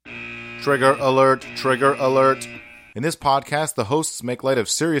Trigger alert, trigger alert. In this podcast, the hosts make light of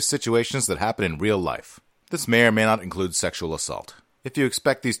serious situations that happen in real life. This may or may not include sexual assault. If you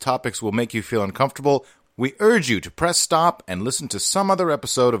expect these topics will make you feel uncomfortable, we urge you to press stop and listen to some other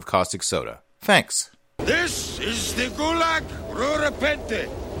episode of Caustic Soda. Thanks. This is the Gulag Rurapente.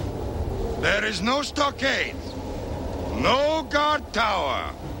 There is no stockade, no guard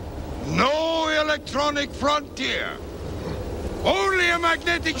tower, no electronic frontier. Only a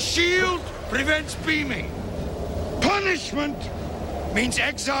magnetic shield prevents beaming. Punishment means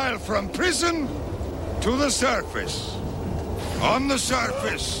exile from prison to the surface. On the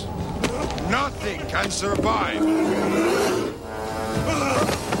surface, nothing can survive.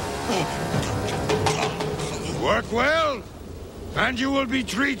 Work well, and you will be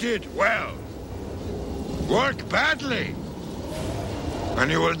treated well. Work badly,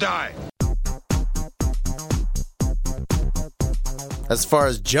 and you will die. As far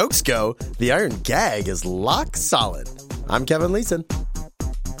as jokes go, the Iron Gag is lock solid. I'm Kevin Leeson.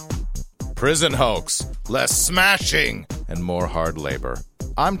 Prison hoax, less smashing, and more hard labor.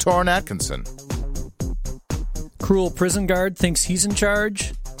 I'm Torrin Atkinson. Cruel prison guard thinks he's in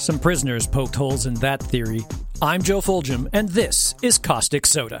charge? Some prisoners poked holes in that theory. I'm Joe Foljam, and this is Caustic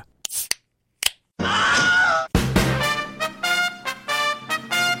Soda.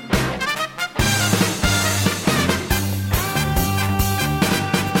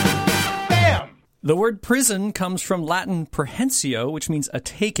 The word prison comes from Latin prehensio, which means a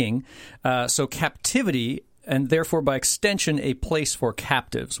taking, so captivity, and therefore by extension a place for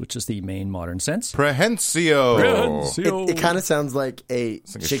captives, which is the main modern sense. Prehensio. It kind of sounds like a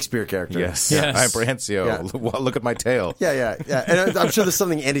Shakespeare character. Yes. Yes. I'm Prehensio. Yeah. Look at my tail. Yeah. And I'm sure there's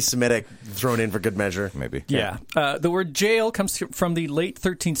something anti-Semitic thrown in for good measure. Maybe. Yeah. The word jail comes from the late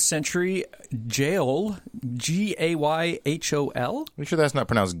 13th century. Jail, Gayhol. Are you sure that's not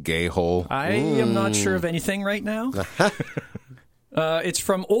pronounced gay hole? I am not sure of anything right now. It's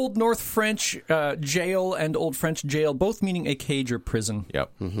from Old North French jail and Old French jail, both meaning a cage or prison.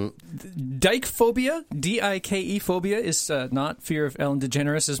 Yep. Mm-hmm. Dikephobia, D-I-K-E phobia, is not fear of Ellen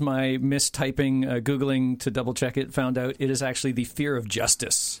DeGeneres, is my mistyping, Googling to double check it, found out it is actually the fear of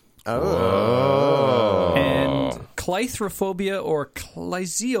justice. Oh. And clythrophobia or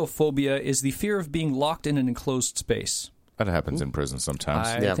clysiophobia is the fear of being locked in an enclosed space. That happens in prison sometimes.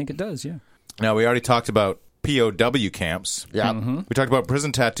 I think it does, yeah. Now, we already talked about POW camps. Yeah. Mm-hmm. We talked about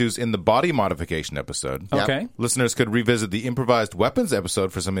prison tattoos in the body modification episode. Yep. Okay. Listeners could revisit the improvised weapons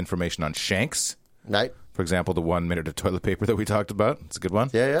episode for some information on shanks. Right. For example, the 1 minute of toilet paper that we talked about. It's a good one.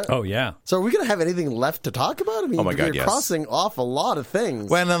 Yeah. Oh, yeah. So are we going to have anything left to talk about? I mean, Oh my God, we're yes. crossing off a lot of things.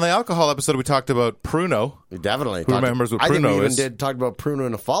 When on the alcohol episode, we talked about Pruno. We definitely. Who remembers what I think we Pruno even is? talked about Pruno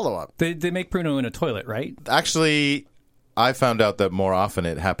in a follow-up. They make Pruno in a toilet, right? Actually, I found out that more often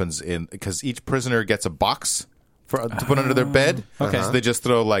it happens because each prisoner gets a box to put under their bed. Okay. So they just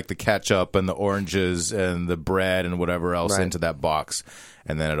throw like the ketchup and the oranges and the bread and whatever else Right. into that box.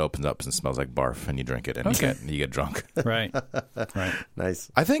 And then it opens up and smells like barf, and you drink it, and Okay. you get drunk. Right. Right.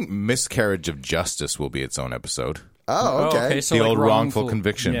 Nice. I think miscarriage of justice will be its own episode. Oh, okay. So The like old wrongful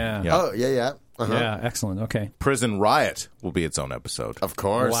conviction. Yeah. Oh, yeah. Uh-huh. Yeah, excellent. Okay. Prison riot will be its own episode. Of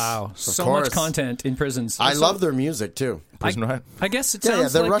course. Wow. Of So course. much content in prisons. I So- love their music, too. Prison riot? I guess it Yeah,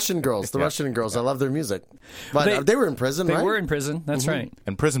 sounds the like Russian girls. The Russian girls. I love their music. But they were in prison, They right? were in prison. That's right.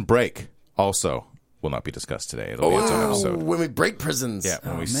 And Prison Break also will not be discussed today. It'll be its own Oh, episode. when we break prisons. Yeah,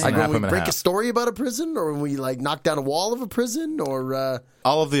 when we man. snap Like when them we in break a half. story about a prison, or when we like knock down a wall of a prison, or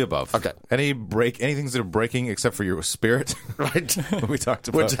All of the above. Okay. Anything that are breaking except for your spirit, right, we talked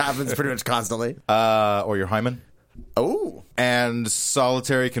about. which happens pretty much constantly. Or your hymen. Oh, And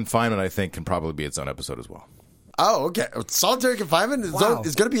solitary confinement, I think, can probably be its own episode as well. okay. Solitary confinement is, Wow.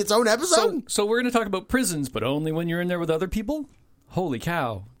 is going to be its own episode. So we're going to talk about prisons, but only when you're in there with other people? Holy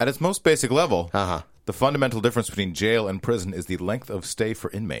cow. At its most basic level, Uh-huh. the fundamental difference between jail and prison is the length of stay for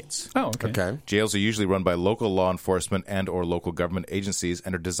inmates. Oh, okay. Okay. Jails are usually run by local law enforcement and or local government agencies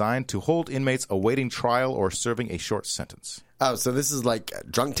and are designed to hold inmates awaiting trial or serving a short sentence. Oh, so this is like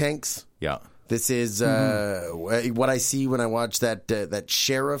drunk tanks. Yeah. This is what I see when I watch that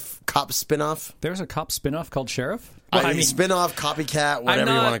sheriff cop spinoff. There's a cop spinoff called Sheriff? Well, I mean, spinoff, copycat,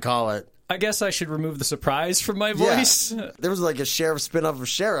 whatever you not- want to call it. I guess I should remove the surprise from my Yeah. voice. There was like a sheriff spinoff of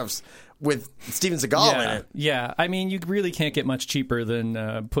Sheriffs with Steven Seagal in it. Yeah. I mean, you really can't get much cheaper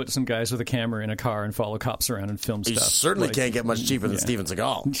than put some guys with a camera in a car and follow cops around and film You stuff. certainly Like, can't get much cheaper than Steven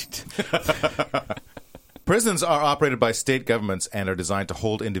Seagal. Prisons are operated by state governments and are designed to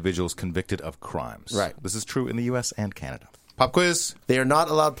hold individuals convicted of crimes. Right. This is true in the U.S. and Canada. Pop quiz? They are not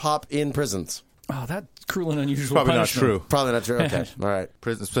allowed pop in prisons. Oh, that's cruel and unusual Probably not punishment. true. Probably not true. Okay. All right.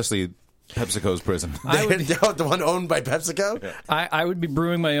 Prison, especially PepsiCo's prison. The one owned by PepsiCo? Yeah. I would be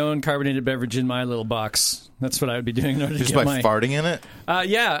brewing my own carbonated beverage in my little box. That's what I would be doing in order to Just get by farting in it?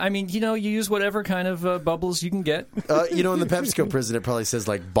 Yeah, I mean, you use whatever kind of bubbles you can get. In the PepsiCo prison, it probably says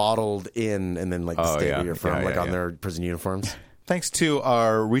like bottled in and then like the state where you're from, on their prison uniforms. Thanks to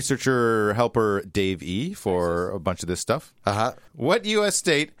our researcher helper, Dave E., for a bunch of this stuff. Uh-huh. What U.S.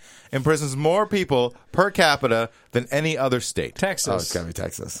 state imprisons more people per capita than any other state? Texas. Oh, it's got to be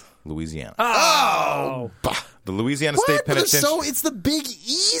Texas. Louisiana. Oh! The Louisiana State Penitentiary. So it's the Big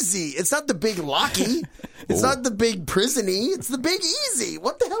Easy. It's not the Big Locky. It's not the Big Prisony. It's the Big Easy.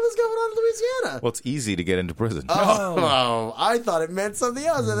 What the hell is going on in Louisiana? Well, it's easy to get into prison. Oh, I thought it meant something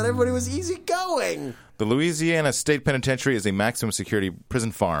else. I thought everybody was easy going. The Louisiana State Penitentiary is a maximum security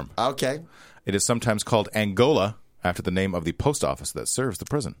prison farm. Okay. It is sometimes called Angola, after the name of the post office that serves the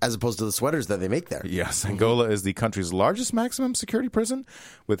prison. As opposed to the sweaters that they make there. Yes, Angola is the country's largest maximum security prison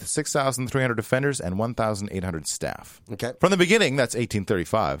with 6,300 defenders and 1,800 staff. Okay. From the beginning, that's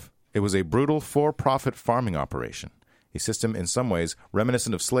 1835, it was a brutal for-profit farming operation. A system in some ways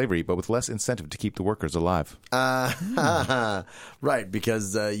reminiscent of slavery, but with less incentive to keep the workers alive. Right,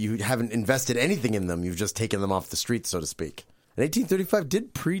 because you haven't invested anything in them. You've just taken them off the streets, so to speak. And 1835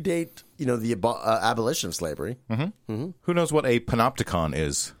 did predate, the abolition of slavery. Mm-hmm. Mm-hmm. Who knows what a panopticon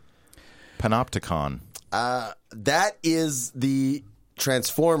is? Panopticon. That is the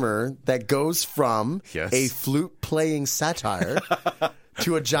transformer that goes from a flute-playing satire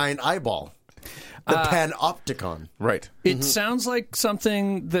to a giant eyeball. The Panopticon. Right. It sounds like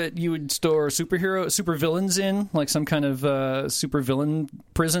something that you would store supervillains in, like some kind of supervillain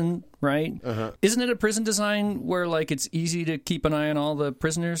prison, right? Uh-huh. Isn't it a prison design where it's easy to keep an eye on all the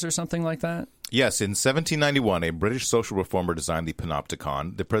prisoners or something like that? Yes, in 1791, a British social reformer designed the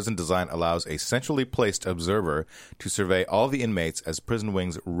Panopticon. The prison design allows a centrally placed observer to survey all the inmates as prison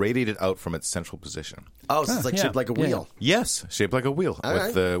wings radiated out from its central position. Oh, so it's shaped like a wheel. Yes, shaped like a wheel,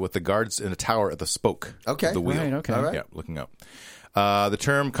 with the guards in a tower at the spoke of the wheel. Right, okay. All right. Yeah, looking up. The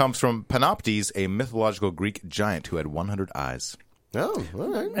term comes from Panoptes, a mythological Greek giant who had 100 eyes. Oh, all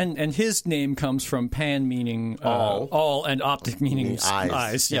right. And his name comes from pan meaning all and optic meaning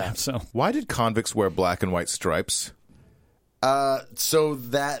eyes. Yeah. So why did convicts wear black and white stripes? So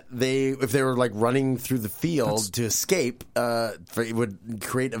that if they were running through the field to escape, it would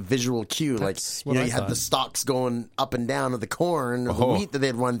create a visual cue. You had the stalks going up and down of the corn or the wheat that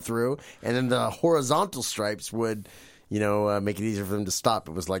they'd run through, and then the horizontal stripes would make it easier for them to stop.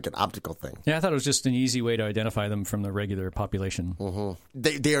 It was like an optical thing. Yeah, I thought it was just an easy way to identify them from the regular population. Mm-hmm.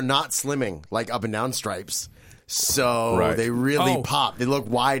 They are not slimming like up and down stripes. So they really pop. They look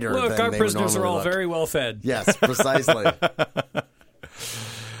wider than our they prisoners would are all look. very well fed. Yes, precisely.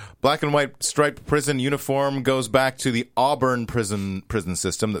 Black and white striped prison uniform goes back to the Auburn prison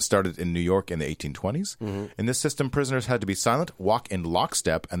system that started in New York in the 1820s. Mm-hmm. In this system, prisoners had to be silent, walk in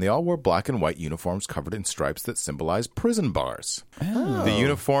lockstep, and they all wore black and white uniforms covered in stripes that symbolize prison bars. Oh. The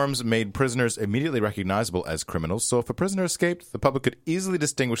uniforms made prisoners immediately recognizable as criminals, so if a prisoner escaped, the public could easily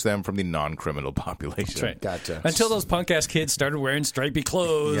distinguish them from the non-criminal population. That's right. Gotcha. Until those punk-ass kids started wearing stripy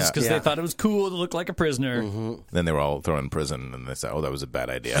clothes because they thought it was cool to look like a prisoner. Mm-hmm. Then they were all thrown in prison, and they said, that was a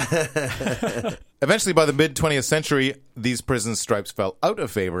bad idea. Eventually, by the mid-20th century, these prison stripes fell out of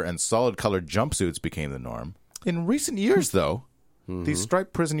favor and solid-colored jumpsuits became the norm. In recent years, though, the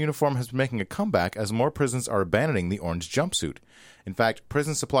striped prison uniform has been making a comeback as more prisons are abandoning the orange jumpsuit. In fact,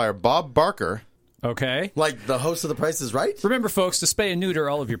 prison supplier Bob Barker... Okay. Like the host of The Price is Right? Remember, folks, to spay and neuter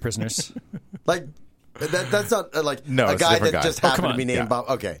all of your prisoners. That's not a guy that just happened to be named Bob.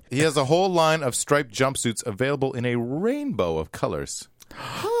 Okay. He has a whole line of striped jumpsuits available in a rainbow of colors.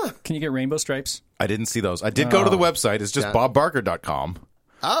 Huh. Can you get rainbow stripes? I didn't see those. I did go to the website. It's just bobbarker.com.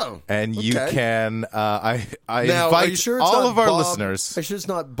 Oh. And you can, I now, invite all of our listeners. Are you sure it's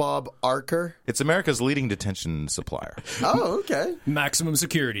not Bob Arker? It's America's leading detention supplier. Oh, okay. Maximum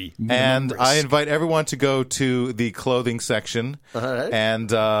security. And I invite everyone to go to the clothing section and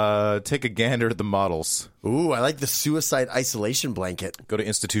take a gander at the models. Ooh, I like the suicide isolation blanket. Go to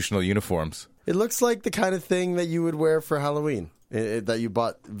institutional uniforms. It looks like the kind of thing that you would wear for Halloween. That you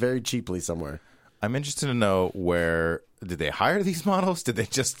bought very cheaply somewhere. I'm interested to know where... Did they hire these models? Did they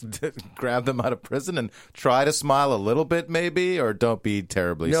just grab them out of prison and try to smile a little bit, maybe? Or don't be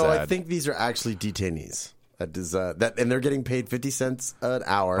terribly sad? No, I think these are actually detainees. That is and they're getting paid 50 cents an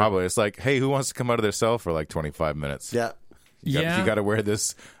hour. Probably. It's like, hey, who wants to come out of their cell for 25 minutes? Yeah. You got to wear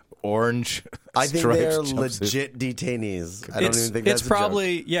this orange. I think striped they're jumpsuit. legit detainees. I don't even think it's that's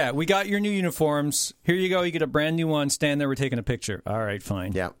probably a joke. yeah. We got your new uniforms. Here you go. You get a brand new one. Stand there. We're taking a picture. All right,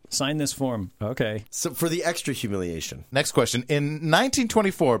 fine. Yeah. Sign this form. Okay. So for the extra humiliation. Next question. In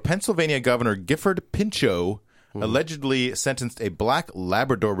 1924, Pennsylvania Governor Gifford Pinchot allegedly sentenced a black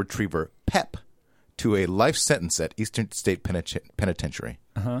Labrador retriever, Pep, to a life sentence at Eastern State Penitentiary.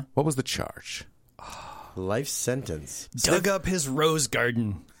 What was the charge? Life sentence. Dug up his rose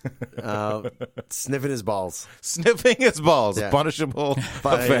garden. Sniffing his balls. Sniffing his balls. Yeah. Punishable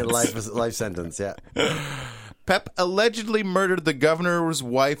By offense. life sentence, yeah. Pep allegedly murdered the governor's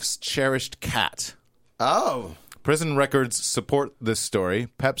wife's cherished cat. Oh. Prison records support this story.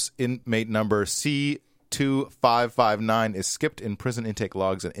 Pep's inmate number C2559 is skipped in prison intake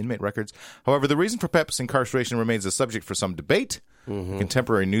logs and inmate records. However, the reason for Pep's incarceration remains a subject for some debate. A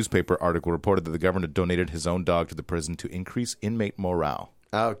contemporary newspaper article reported that the governor donated his own dog to the prison to increase inmate morale.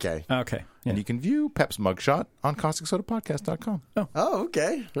 Okay. Okay. Yeah. And you can view Pep's mugshot on CausticSodaPodcast.com. Oh,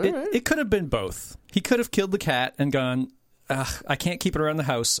 okay. All right. It could have been both. He could have killed the cat and gone, I can't keep it around the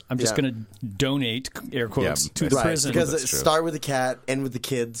house. I'm just going to donate, air quotes, to the Right, prison. because That's it true. start with the cat, end with the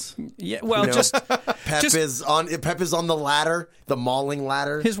kids. Yeah, well, You know, just Pep is on the ladder, the mauling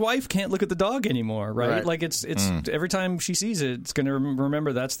ladder. his wife can't look at the dog anymore, right? Right. Like it's every time she sees it, it's going to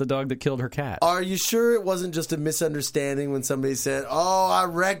remember that's the dog that killed her cat. Are you sure it wasn't just a misunderstanding when somebody said, "Oh, I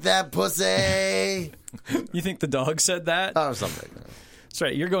wrecked that pussy"? You think the dog said that? Or something. That's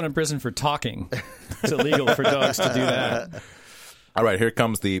right. You're going to prison for talking. It's illegal for dogs to do that. All right, here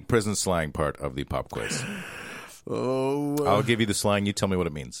comes the prison slang part of the pop quiz. Oh, I'll give you the slang. You tell me what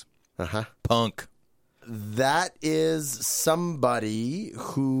it means. Punk. that is somebody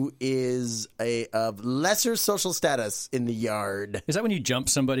who is of lesser social status in the yard. Is that when you jump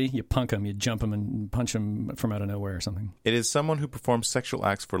somebody? You punk them, you jump them and punch them from out of nowhere or something? It is someone who performs sexual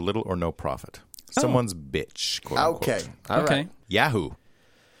acts for little or no profit. Someone's bitch, quote unquote. Okay, all right. Okay. Yahoo.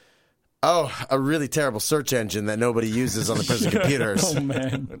 Oh, a really terrible search engine that nobody uses on the prison computers. Oh,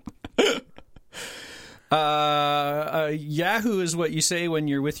 man. Yahoo is what you say when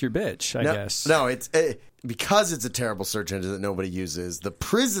you're with your bitch, I guess. No, it's because it's a terrible search engine that nobody uses. The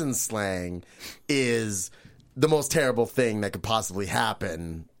prison slang is the most terrible thing that could possibly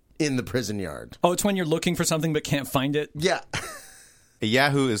happen in the prison yard. Oh, it's when you're looking for something but can't find it? Yeah. A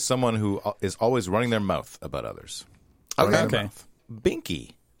Yahoo is someone who is always running their mouth about others. Okay. Their Okay. mouth.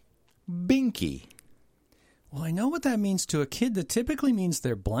 Binky. Binky. Well, I know what that means to a kid. That typically means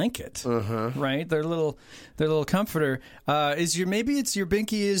their blanket, right? Their little comforter. Maybe it's your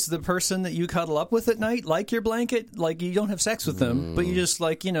binky is the person that you cuddle up with at night, like your blanket. Like you don't have sex with them, but you just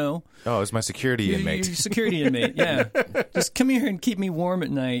Oh, it's my security inmate. your security inmate. Yeah, just come here and keep me warm at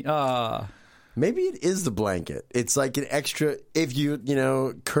night. Maybe it is the blanket. It's like an extra, if you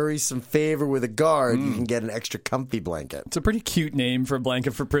curry some favor with a guard, you can get an extra comfy blanket. It's a pretty cute name for a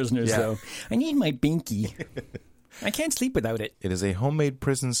blanket for prisoners, Yeah. though. I need my binky. I can't sleep without it. It is a homemade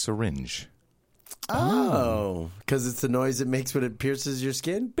prison syringe. Oh, because it's the noise it makes when it pierces your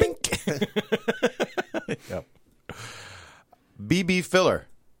skin? Bink! Yep. BB filler.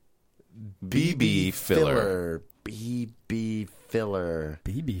 BB filler. BB filler.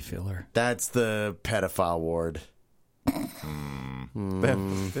 BB filler. That's the pedophile ward. They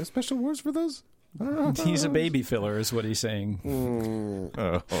have special words for those? He's a baby filler, is what he's saying.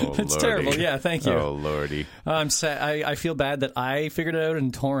 Oh, It's lordy. terrible. Yeah, thank you. Oh, lordy. I'm sad. I feel bad that I figured it out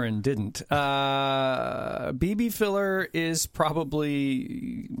and Torrin didn't. BB filler is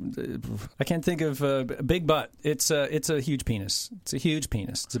probably I can't think of a big butt. It's a huge penis. It's a huge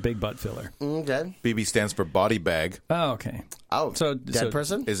penis. It's a big butt filler. Okay. BB stands for body bag. Oh, okay. Oh, So- dead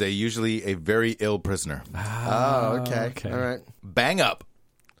person? Is usually a very ill prisoner. Oh, okay. okay. All right. Bang up.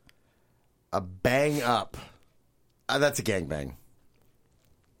 A bang up. That's a gangbang.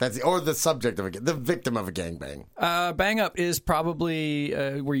 Or the subject of the victim of a gangbang. Bang up is probably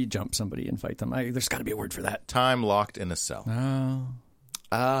where you jump somebody and fight them. There's got to be a word for that. Time locked in a cell.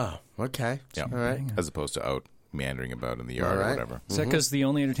 Oh, okay. Yeah. All right. As opposed to out meandering about in the yard All or right. whatever. Is that because the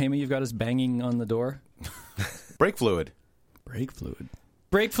only entertainment you've got is banging on the door? Brake fluid. Brake fluid.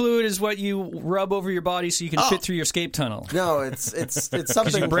 Brake fluid is what you rub over your body so you can fit through your escape tunnel. No, it's Because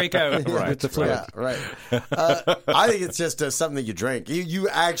something you break out with the fluid. Yeah, right. I think it's just something that you drink.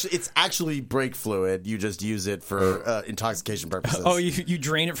 It's actually brake fluid. You just use it for intoxication purposes. Oh, you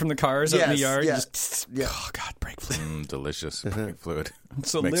drain it from the cars out in the yard? Yeah. Just, Yeah. oh, God, brake fluid. Delicious brake fluid.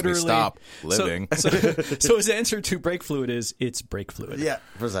 So Makes literally, me stop living. So his answer to brake fluid is it's brake fluid. Yeah,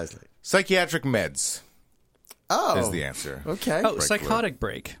 precisely. Psychiatric meds. is the answer. Okay. Oh, psychotic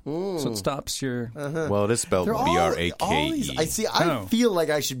break. So it stops your... Well, it is spelled Brake. I feel like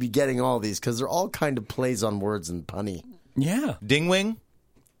I should be getting all these because they're all kind of plays on words and punny. Yeah. Dingwing?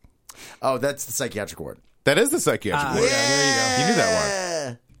 Oh, that's the psychiatric word. That is the psychiatric word. Yeah, there you go. You knew that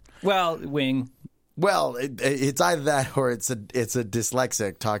one. Well, wing. Well, it's either that or it's a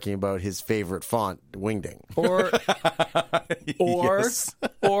dyslexic talking about his favorite font, Wingding. Or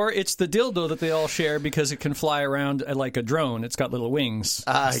it's the dildo that they all share because it can fly around like a drone. It's got little wings.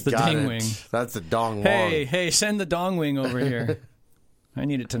 It's the ding wing. That's the dong wong. Hey, send the dong wing over here. I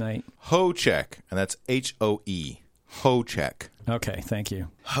need it tonight. Ho check, and that's Hoe. Ho check. Okay, thank you.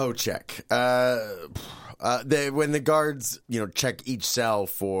 Ho check. When the guards, check each cell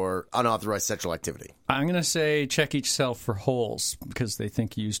for unauthorized sexual activity. I'm going to say check each cell for holes because they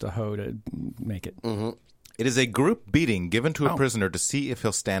think you used a hoe to make it. Mm-hmm. It is a group beating given to a prisoner to see if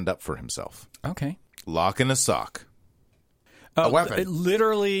he'll stand up for himself. Okay. Lock in a sock. A weapon.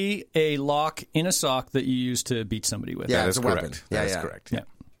 Literally a lock in a sock that you use to beat somebody with. Yeah, That is it's a correct. weapon. That is Yeah. correct. Yeah.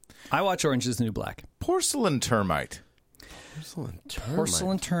 I watch Orange is the New Black. Porcelain termite.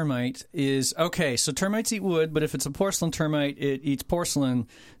 Porcelain termite is okay. So termites eat wood, but if it's a porcelain termite, it eats porcelain.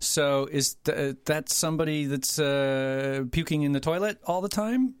 So is that somebody that's puking in the toilet all the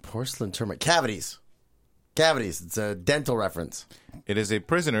time? Porcelain termite. Cavities. It's a dental reference. It is a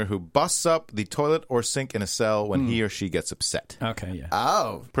prisoner who busts up the toilet or sink in a cell when he or she gets upset. Okay, yeah.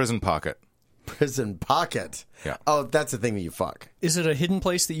 Oh, Prison pocket. prison pocket. Yeah. Oh, that's the thing that you fuck. Is it a hidden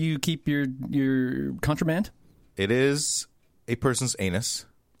place that you keep your contraband? It is a person's anus.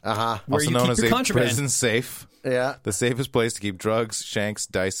 Uh-huh. Where Also you known keep as your a contraband. prison safe. Yeah. The safest place to keep drugs, shanks,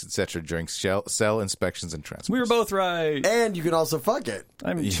 dice, etc. during cell inspections and transfers. We were both right. And you can also fuck it.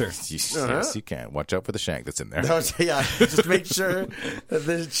 I'm sure. Yes, you can. Watch out for the shank that's in there. Yeah, just make sure that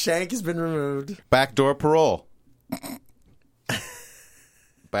the shank has been removed. Backdoor parole.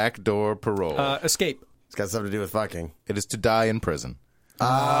 Backdoor parole. Escape. It's got something to do with fucking. It is to die in prison. To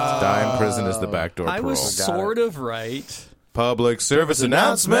die in prison is the backdoor I parole. was sort of right. Public service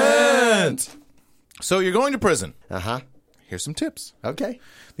announcement. So you're going to prison. Uh-huh. Here's some tips. Okay.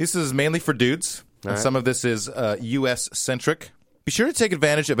 This is mainly for dudes, and some of this is U.S.-centric. Be sure to take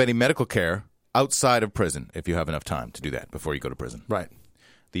advantage of any medical care outside of prison if you have enough time to do that before you go to prison. Right.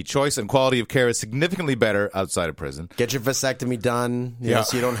 The choice and quality of care is significantly better outside of prison. Get your vasectomy done,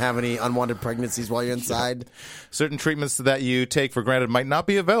 so you don't have any unwanted pregnancies while you're inside. Certain treatments that you take for granted might not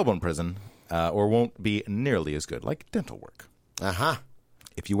be available in prison or won't be nearly as good, like dental work. Uh-huh.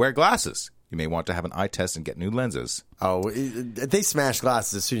 If you wear glasses, you may want to have an eye test and get new lenses. Oh, they smash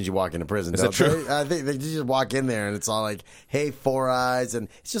glasses as soon as you walk into prison. Is that true? They just walk in there and it's all like, hey, 4 eyes. And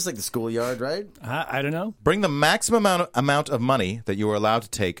it's just like the schoolyard, right? I don't know. Bring the maximum amount of money that you are allowed to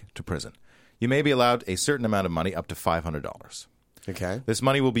take to prison. You may be allowed a certain amount of money, up to $500. Okay. This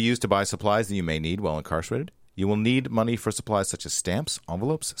money will be used to buy supplies that you may need while incarcerated. You will need money for supplies such as stamps,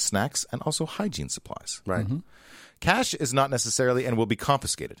 envelopes, snacks, and also hygiene supplies. Right. Mm-hmm. Cash is not necessarily and will be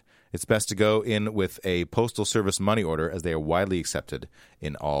confiscated. It's best to go in with a postal service money order as they are widely accepted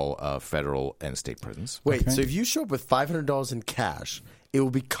in all federal and state prisons. Wait, so if you show up with $500 in cash, it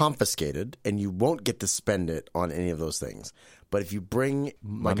will be confiscated and you won't get to spend it on any of those things. But if you bring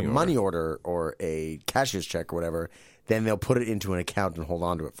like a money order or a cashier's check or whatever, then they'll put it into an account and hold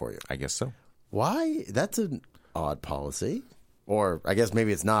on to it for you. I guess so. Why? That's an odd policy. Or I guess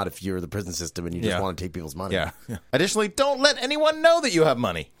maybe it's not if you're the prison system and you just want to take people's money. Yeah. Additionally, don't let anyone know that you have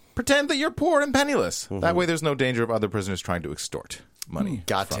money. Pretend that you're poor and penniless. That way there's no danger of other prisoners trying to extort money.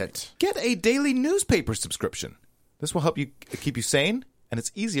 Got it. Get a daily newspaper subscription. This will help you keep you sane, and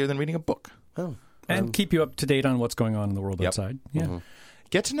it's easier than reading a book. Oh. And keep you up to date on what's going on in the world outside. Yeah.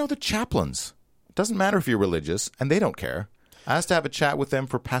 Get to know the chaplains. It doesn't matter if you're religious, and they don't care. Ask to have a chat with them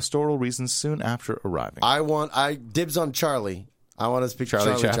for pastoral reasons soon after arriving. I dibs on Charlie. I want to speak to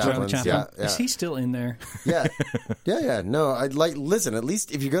Charlie Chaplin. Chaplin. Yeah. Is he still in there? Yeah. No, I'd listen, at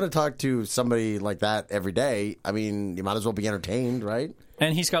least if you're going to talk to somebody like that every day, I mean, you might as well be entertained, right?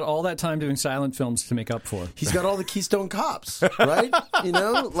 And he's got all that time doing silent films to make up for. He's got all the Keystone Cops, right?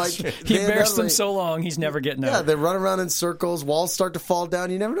 Like he embarrassed them so long, he's never getting out. Yeah, they run around in circles, walls start to fall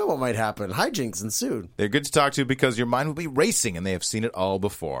down, you never know what might happen. Hijinks ensued. They're good to talk to because your mind will be racing and they have seen it all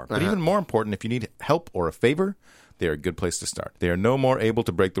before. But even more important, if you need help or a favor, they are a good place to start. They are no more able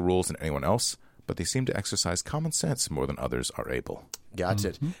to break the rules than anyone else, but they seem to exercise common sense more than others are able.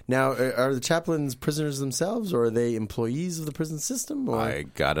 Gotcha. Now, are the chaplains prisoners themselves, or are they employees of the prison system? Or? I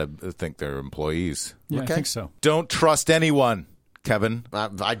gotta think they're employees. Yeah, Okay. I think so. Don't trust anyone, Kevin.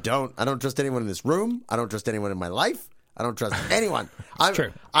 I don't. I don't trust anyone in this room. I don't trust anyone in my life. I don't trust anyone.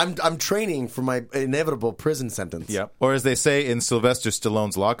 true. I'm training for my inevitable prison sentence. Yep. Or as they say in Sylvester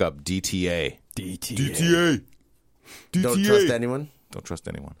Stallone's lockup, DTA. DTA. Don't trust anyone. Don't trust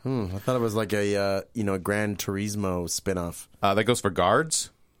anyone. I thought it was like a Gran Turismo spinoff. That goes for guards,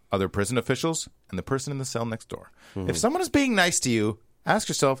 other prison officials, and the person in the cell next door. If someone is being nice to you, ask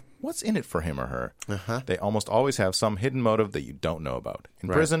yourself, what's in it for him or her? They almost always have some hidden motive that you don't know about. In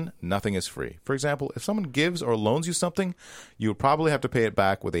prison, nothing is free. For example, if someone gives or loans you something, you would probably have to pay it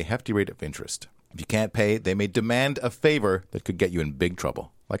back with a hefty rate of interest. If you can't pay, they may demand a favor that could get you in big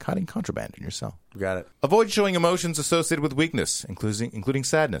trouble, like hiding contraband in your cell. Got it. Avoid showing emotions associated with weakness, including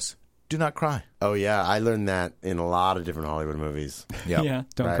sadness. Do not cry. Oh, yeah. I learned that in a lot of different Hollywood movies. Yep. Yeah,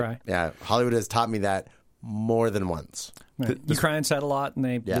 don't cry. Yeah. Hollywood has taught me that more than once. Right. You cry and sad a lot, and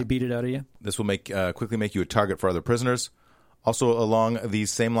they beat it out of you. This will quickly make you a target for other prisoners. Also, along these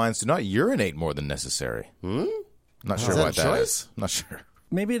same lines, do not urinate more than necessary. I'm not sure that why a that choice? is. I'm not sure.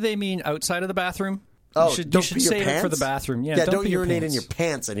 Maybe they mean outside of the bathroom. Oh, you should don't pee your save it for pants? the bathroom. Yeah, don't pee your urinate pants. in your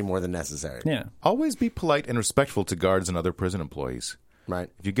pants any more than necessary. Yeah. Always be polite and respectful to guards and other prison employees. Right.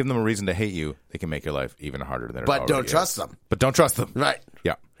 If you give them a reason to hate you, they can make your life even harder than it But already don't is. trust them. But don't trust them. Right.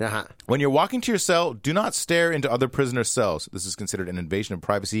 Yeah. Uh-huh. When you're walking to your cell, do not stare into other prisoners' cells. This is considered an invasion of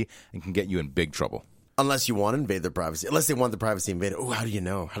privacy and can get you in big trouble. Unless you want to invade their privacy. Unless they want the privacy invaded. Oh, how do you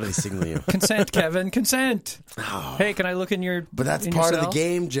know? How do they signal you? Consent, Kevin. Consent. Hey, can I look in your But that's in part your of the cell?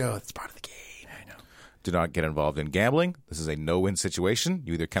 game, Joe. That's part of the game. Do not get involved in gambling. This is a no-win situation.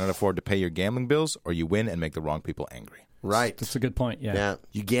 You either cannot afford to pay your gambling bills or you win and make the wrong people angry. Right. That's a good point. Yeah. Yeah.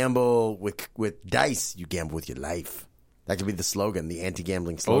 You gamble with dice. You gamble with your life. That could be the slogan, the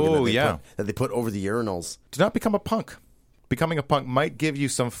anti-gambling slogan that they put over the urinals. Do not become a punk. Becoming a punk might give you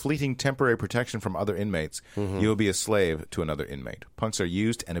some fleeting temporary protection from other inmates. You will be a slave to another inmate. Punks are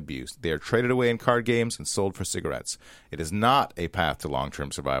used and abused. They are traded away in card games and sold for cigarettes. It is not a path to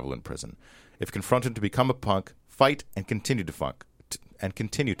long-term survival in prison. If confronted to become a punk, fight and continue to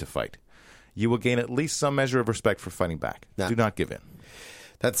fight. You will gain at least some measure of respect for fighting back. Yeah. Do not give in.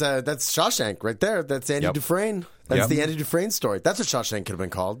 That's Shawshank right there. That's Andy Yep. Dufresne. That's Yep. the Andy Dufresne story. That's what Shawshank could have been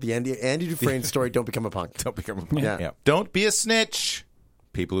called. The Andy Dufresne story, Don't Become a Punk. Don't become a punk. Yeah. Don't be a snitch.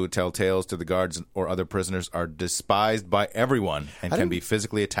 People who tell tales to the guards or other prisoners are despised by everyone and can be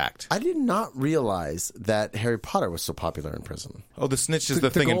physically attacked. I did not realize that Harry Potter was so popular in prison. Oh, the snitch is the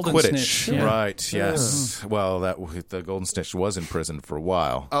The thing in golden Quidditch. snitch, yeah. Right, yes. Well, the golden snitch was in prison for a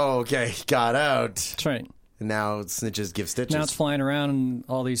while. Oh, okay. Got out. That's right. And now snitches give stitches. Now it's flying around, and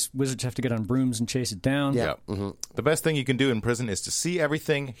all these wizards have to get on brooms and chase it down. Yeah. The best thing you can do in prison is to see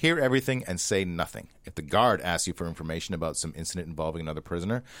everything, hear everything, and say nothing. If the guard asks you for information about some incident involving another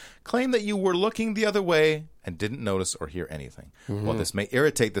prisoner, claim that you were looking the other way and didn't notice or hear anything. While this may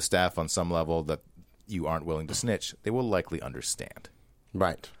irritate the staff on some level that you aren't willing to snitch, they will likely understand.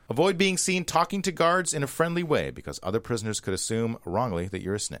 Right. Avoid being seen talking to guards in a friendly way because other prisoners could assume wrongly that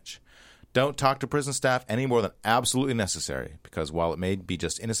you're a snitch. Don't talk to prison staff any more than absolutely necessary because while it may be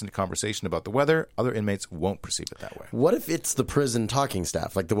just innocent conversation about the weather, other inmates won't perceive it that way. What if it's the prison talking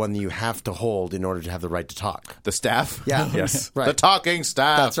staff, like the one that you have to hold in order to have the right to talk? The staff? Yeah. Yes. Right. The talking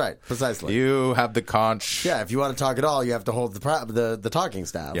staff. That's right. Precisely. You have the conch. Yeah, if you want to talk at all, you have to hold the talking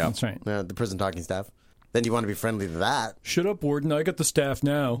staff. Yeah. That's right. The prison talking staff. Then you want to be friendly to that. Shut up, warden. I got the staff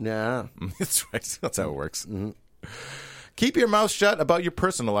now. Yeah. That's right. That's how it works. Keep your mouth shut about your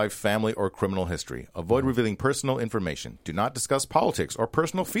personal life, family, or criminal history. Avoid revealing personal information. Do not discuss politics or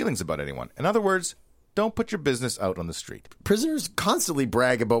personal feelings about anyone. In other words, don't put your business out on the street. Prisoners constantly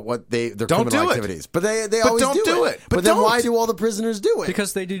brag about what their Don't criminal do it. activities, but they always don't do it. But But then don't. why do all the prisoners do it?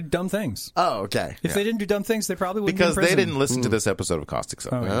 Because they do dumb things. Oh, okay. If they didn't do dumb things, they probably wouldn't Because be in they prison. didn't listen to this episode of Caustic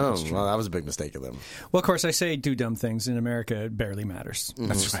Soda. Oh, well, that was a big mistake of them. Well, of course, I say do dumb things. In America, it barely matters.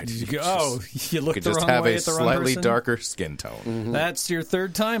 That's right. You go, you look could the just wrong have way a at the wrong slightly person. darker skin tone. That's your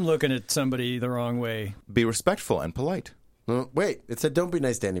third time looking at somebody the wrong way. Be respectful and polite. Wait, it said don't be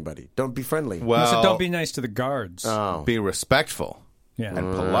nice to anybody. Don't be friendly. Well, You said don't be nice to the guards. be respectful yeah,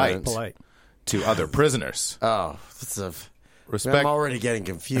 and polite, polite. to other prisoners. Oh, that's Respect. I'm already getting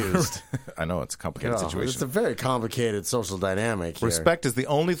confused. I know it's a complicated It's a situation. very complicated social dynamic here. Respect is the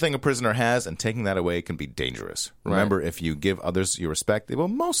only thing a prisoner has, and taking that away can be dangerous. Remember, if you give others your respect, they will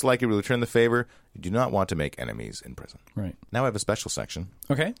most likely return the favor. You do not want to make enemies in prison. Right. Now I have a special section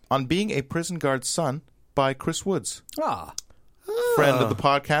Okay. on being a prison guard's son by Chris Woods, Ah. friend of the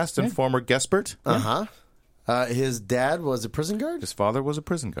podcast and former guestpert. His dad was a prison guard? His father was a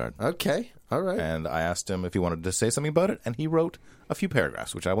prison guard. Okay. All right. And I asked him if he wanted to say something about it, and he wrote a few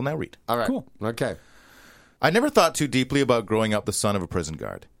paragraphs, which I will now read. All right. Cool. Okay. I never thought too deeply about growing up the son of a prison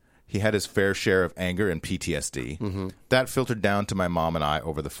guard. He had his fair share of anger and PTSD. That filtered down to my mom and I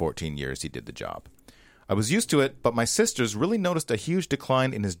over the 14 years he did the job. I was used to it, but my sisters really noticed a huge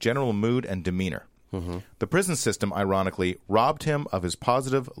decline in his general mood and demeanor. The prison system, ironically, robbed him of his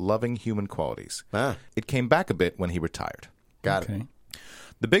positive, loving human qualities. It came back a bit when he retired. Got it.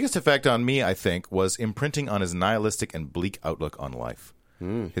 The biggest effect on me, I think, was imprinting on his nihilistic and bleak outlook on life.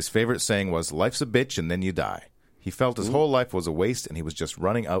 His favorite saying was, "Life's a bitch and then you die." He felt his whole life was a waste and he was just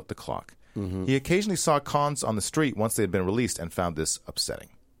running out the clock. He occasionally saw cons on the street once they had been released and found this upsetting.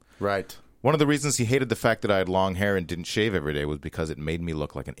 Right. One of the reasons he hated the fact that I had long hair and didn't shave every day was because it made me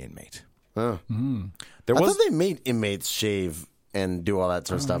look like an inmate. I thought they made inmates shave and do all that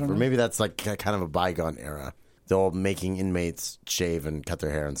sort of stuff. Or maybe that's like kind of a bygone era. The old making inmates shave and cut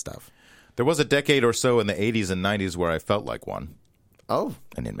their hair and stuff. There was a decade or so in the 80s and 90s where I felt like one. Oh.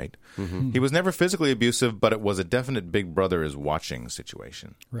 An inmate. He was never physically abusive, but it was a definite big brother is watching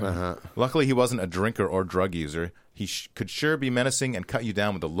situation. Right. Luckily, he wasn't a drinker or drug user. He could sure be menacing and cut you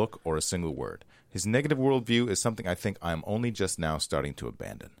down with a look or a single word. His negative worldview is something I think I'm only just now starting to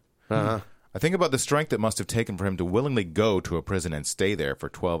abandon. I think about the strength it must have taken for him to willingly go to a prison and stay there for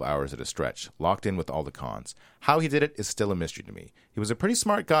 12 hours at a stretch, locked in with all the cons. How he did it is still a mystery to me. He was a pretty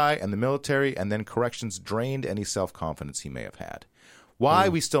smart guy, and the military and then corrections drained any self-confidence he may have had. Why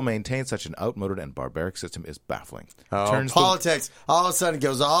we still maintain such an outmoded and barbaric system is baffling. Politics. All of a sudden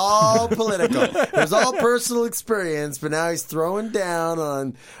goes all political. It was all personal experience, but now he's throwing down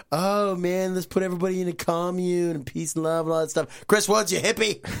on, oh, man, let's put everybody in a commune and peace and love and all that stuff. Chris Woods, you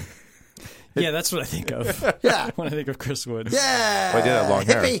hippie. Yeah, that's what I think of. Yeah. When I think of Chris Woods. Yeah. Well, he did have long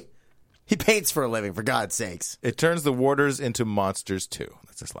hair. Hippie. He paints for a living, for God's sakes. It turns the warders into monsters, too.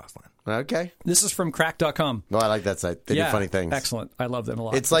 That's his last line. Okay. This is from crack.com. No, I like that site. They do funny things. Excellent. I love them a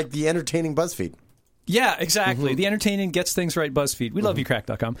lot. It's like the entertaining BuzzFeed. Yeah, exactly. The entertaining gets things right BuzzFeed. We love you,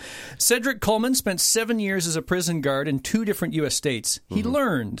 crack.com. Cedric Coleman spent 7 years as a prison guard in 2 different U.S. states. He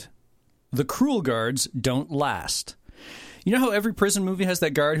learned the cruel guards don't last. You know how every prison movie has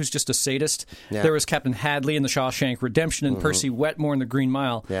that guard who's just a sadist? Yeah. There was Captain Hadley in The Shawshank Redemption and Percy Wetmore in The Green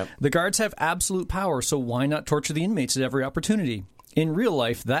Mile. Yep. The guards have absolute power, so why not torture the inmates at every opportunity? In real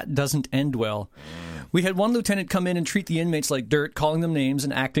life, that doesn't end well. We had one lieutenant come in and treat the inmates like dirt, calling them names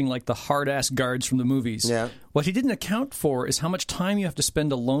and acting like the hard-ass guards from the movies. Yeah. What he didn't account for is how much time you have to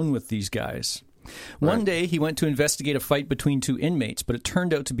spend alone with these guys. One day, he went to investigate a fight between 2 inmates, but it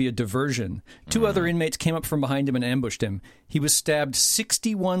turned out to be a diversion. 2 other inmates came up from behind him and ambushed him. He was stabbed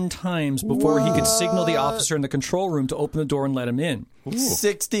 61 times before he could signal the officer in the control room to open the door and let him in.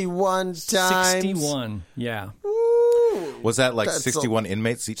 61 times. 61, yeah. Was that like That's 61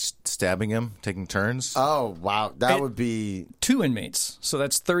 inmates each stabbing him, taking turns? Oh, wow. That would be... 2 inmates. So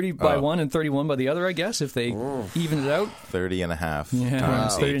that's 30 by one and 31 by the other, I guess, if they even it out. 30 and a half. Yeah,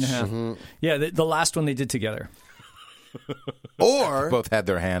 times 30 and a each. half. Yeah, the last one they did together. Or... Both had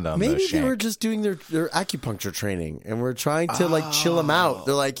their hand on the Maybe shank. they were just doing their acupuncture training, and we're trying to chill him out.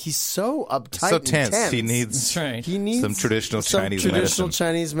 They're like, he's so uptight, so and tense. He needs That's right. He needs some traditional Chinese medicine.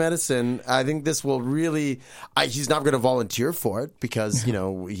 Chinese medicine. I think this will really. He's not going to volunteer for it because he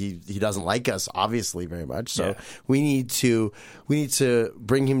doesn't like us obviously very much. So we need to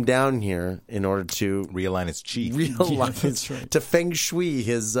bring him down here in order to realign his chi. to feng shui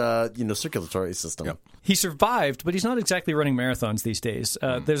his circulatory system. Yep. He survived, but he's not exactly running marathons these days.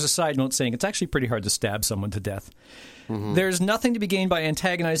 There's a side note saying it's actually pretty hard to stab someone to death. There's nothing to be gained by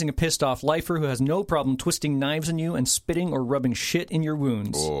antagonizing a pissed-off lifer who has no problem twisting knives in you and spitting or rubbing shit in your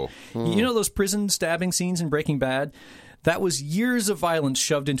wounds. You know those prison stabbing scenes in Breaking Bad? That was years of violence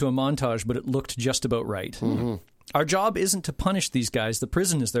shoved into a montage, but it looked just about right. Our job isn't to punish these guys. The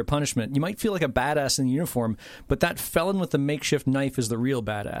prison is their punishment. You might feel like a badass in uniform, but that felon with the makeshift knife is the real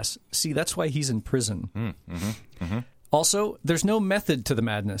badass. See, that's why he's in prison. Also, there's no method to the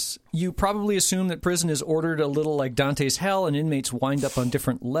madness. You probably assume that prison is ordered a little like Dante's Hell and inmates wind up on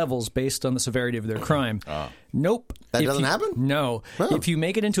different levels based on the severity of their crime. Nope. That doesn't happen? No. Oh. If you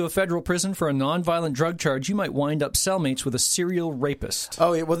make it into a federal prison for a nonviolent drug charge, you might wind up cellmates with a serial rapist.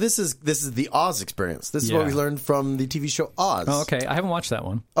 Oh, yeah. Well, this is the Oz experience. This is what we learned from the TV show Oz. Oh, okay. I haven't watched that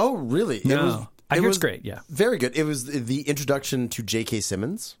one. Oh, really? No. I hear it's great, yeah. Very good. It was the introduction to J.K.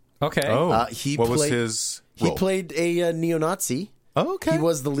 Simmons. Okay. What was his role? He played a neo-Nazi. Oh, okay. He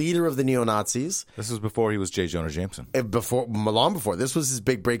was the leader of the neo-Nazis. This was before he was J. Jonah Jameson. Long before. This was his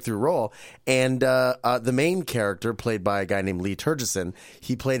big breakthrough role. And the main character, played by a guy named Lee Turgeson,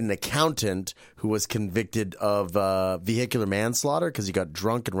 he played an accountant who was convicted of vehicular manslaughter because he got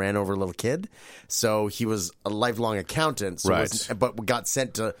drunk and ran over a little kid. So he was a lifelong accountant, but got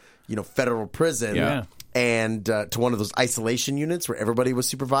sent to federal prison. Yeah. and to one of those isolation units where everybody was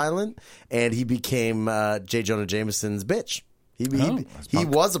super violent, and he became J. Jonah Jameson's bitch. He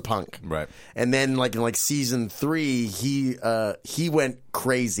was a punk, right? And then, like in season 3, he went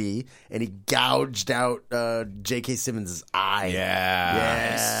crazy and he gouged out J.K. Simmons' eye.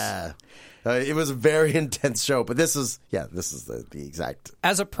 Yeah. It was a very intense show, but this is the exact.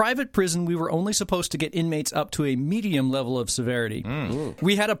 As a private prison, we were only supposed to get inmates up to a medium level of severity.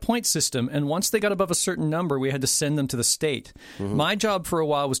 We had a point system, and once they got above a certain number, we had to send them to the state. My job for a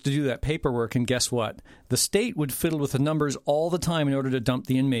while was to do that paperwork, and guess what? The state would fiddle with the numbers all the time in order to dump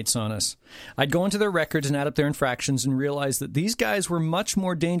the inmates on us. I'd go into their records and add up their infractions and realize that these guys were much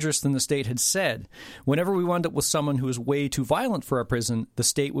more dangerous than the state had said. Whenever we wound up with someone who was way too violent for our prison, the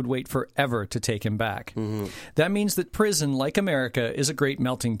state would wait forever to take him back. That means that prison, like America, is a great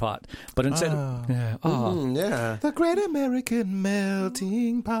melting pot. But instead the great American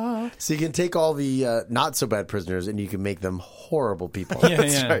melting pot. So you can take all the not so bad prisoners and you can make them horrible people.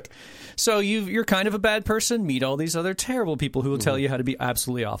 That's right. So you're kind of a bad person, meet all these other terrible people who will tell you how to be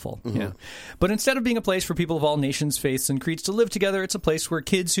absolutely awful. Yeah. But instead of being a place for people of all nations, faiths, and creeds to live together, it's a place where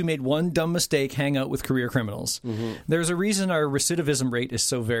kids who made one dumb mistake hang out with career criminals. There's a reason our recidivism rate is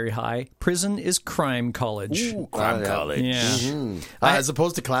so very high. Prison is crime college. Ooh, crime college. Yeah. As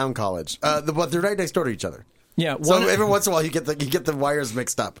opposed to clown college. But they're right next door to each other. Yeah. So every once in a while you get the wires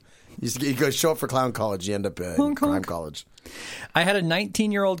mixed up. You go show up for clown college, you end up in crime college. I had a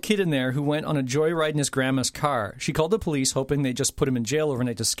 19-year-old kid in there who went on a joyride in his grandma's car. She called the police, hoping they'd just put him in jail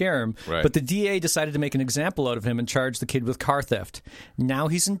overnight to scare him. Right. But the DA decided to make an example out of him and charge the kid with car theft. Now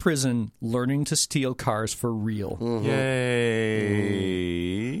he's in prison, learning to steal cars for real. Yay.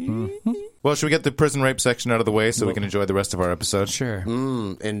 Well, should we get the prison rape section out of the way so we can enjoy the rest of our episode? Sure.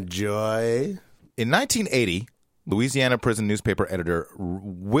 Enjoy. In 1980, Louisiana prison newspaper editor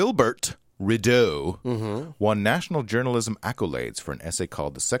Wilbert Rideau won national journalism accolades for an essay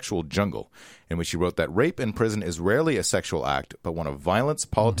called The Sexual Jungle, in which he wrote that rape in prison is rarely a sexual act, but one of violence,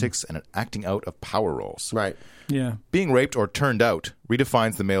 politics, and an acting out of power roles. Right. Yeah. Being raped or turned out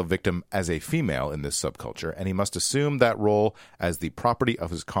redefines the male victim as a female in this subculture, and he must assume that role as the property of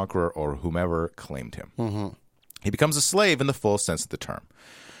his conqueror or whomever claimed him. He becomes a slave in the full sense of the term.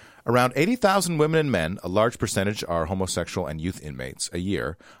 Around 80,000 women and men, a large percentage are homosexual and youth inmates, a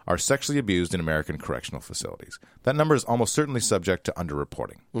year, are sexually abused in American correctional facilities. That number is almost certainly subject to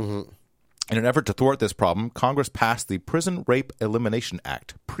underreporting. In an effort to thwart this problem, Congress passed the Prison Rape Elimination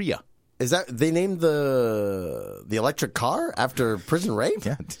Act, PREA. Is that they named the electric car after prison rape?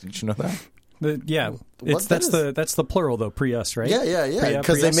 Yeah, did you know that? That's the plural though, Prius, right? Yeah.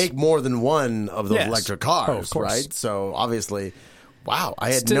 Because they make more than one of those electric cars, of course. Right? So obviously, wow,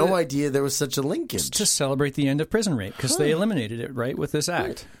 I had no idea there was such a linkage. To celebrate the end of prison rape, because they eliminated it, right, with this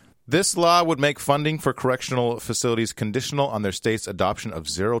act. This law would make funding for correctional facilities conditional on their state's adoption of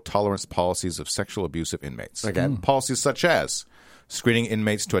zero-tolerance policies of sexual abuse of inmates. Okay. Policies such as screening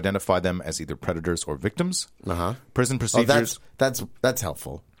inmates to identify them as either predators or victims, prison procedures... That's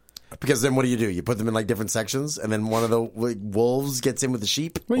helpful. Because then what do? You put them in different sections, and then one of the wolves gets in with the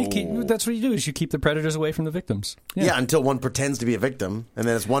sheep? Well, that's what you do, is you keep the predators away from the victims. Yeah, until one pretends to be a victim, and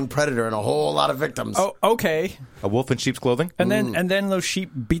then it's one predator and a whole lot of victims. Oh, okay. A wolf in sheep's clothing? And then those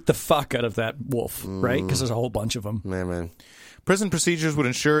sheep beat the fuck out of that wolf, right? Because there's a whole bunch of them. Man. Prison procedures would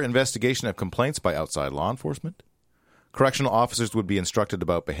ensure investigation of complaints by outside law enforcement. Correctional officers would be instructed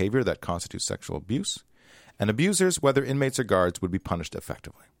about behavior that constitutes sexual abuse. And abusers, whether inmates or guards, would be punished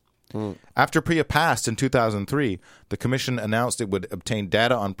effectively. After PREA passed in 2003, the Commission announced it would obtain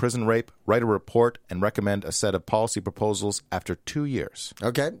data on prison rape, write a report, and recommend a set of policy proposals after 2 years.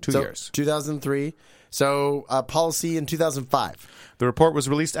 Okay. 2 years. 2003. So policy in 2005. The report was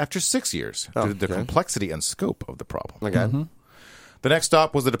released after 6 years due to the complexity and scope of the problem. Okay. The next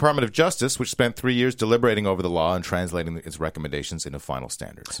stop was the Department of Justice, which spent 3 years deliberating over the law and translating its recommendations into final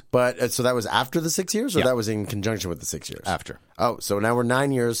standards. But so that was after the 6 years, or that was in conjunction with the 6 years? After. Oh, so now we're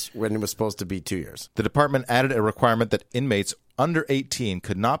 9 years when it was supposed to be 2 years. The department added a requirement that inmates under 18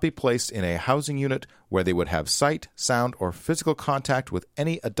 could not be placed in a housing unit where they would have sight, sound, or physical contact with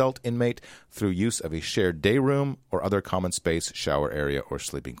any adult inmate through use of a shared day room or other common space, shower area, or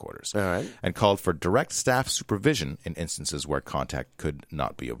sleeping quarters. All right. And called for direct staff supervision in instances where contact could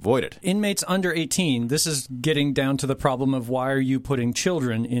not be avoided. Inmates under 18, this is getting down to the problem of why are you putting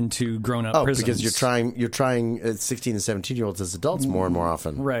children into grown-up prisons? Because you're trying 16 and 17-year-olds as adults more and more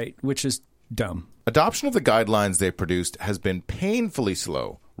often. Right, which is dumb. Adoption of the guidelines they produced has been painfully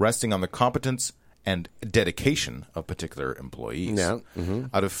slow, resting on the competence and dedication of particular employees. Yeah.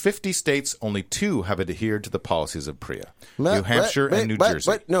 Out of 50 states, only 2 have adhered to the policies of PREA, New Hampshire and New Jersey.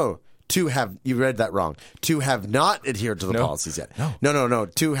 But no, you read that wrong. 2 have not adhered to the policies yet. No.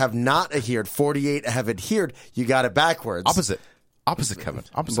 2 have not adhered. 48 have adhered. You got it backwards. Opposite, Kevin.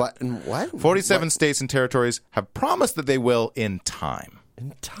 Opposite. What? 47 states and territories have promised that they will in time.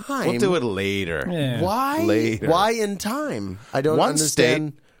 In time? We'll do it later. Yeah. Why? Later. Why in time? I don't One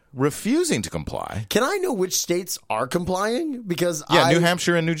understand. state refusing to comply. Can I know which states are complying? Because New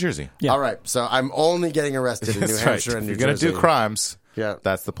Hampshire and New Jersey. All right, so I'm only getting arrested in New Hampshire and New Jersey. If you're going to do crimes, Yeah.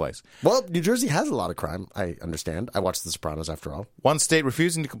 that's the place. Well, New Jersey has a lot of crime, I understand. I watched The Sopranos, after all. One state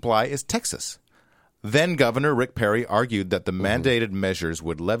refusing to comply is Texas. Then Governor Rick Perry argued that the mandated measures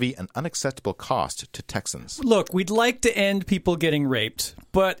would levy an unacceptable cost to Texans. Look, we'd like to end people getting raped,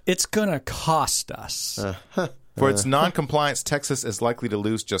 but it's going to cost us. For its noncompliance, Texas is likely to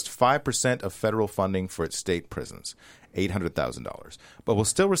lose just 5% of federal funding for its state prisons, $800,000, but will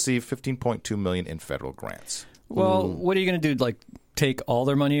still receive $15.2 million in federal grants. Well, what are you going to do? Like, take all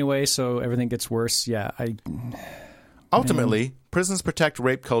their money away so everything gets worse? Yeah, Ultimately, prisons protect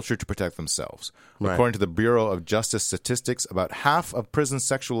rape culture to protect themselves. Right. According to the Bureau of Justice Statistics, about half of prison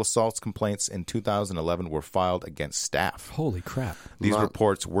sexual assaults complaints in 2011 were filed against staff. Holy crap. These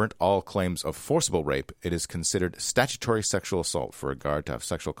reports weren't all claims of forcible rape. It is considered statutory sexual assault for a guard to have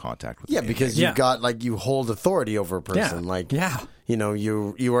sexual contact with an Because you've got, like, you hold authority over a person. You know,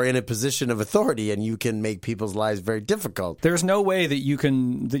 you are in a position of authority and you can make people's lives very difficult. There's no way that you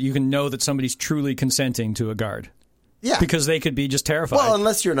can know that somebody's truly consenting to a guard. Yeah. Because they could be just terrified. Well,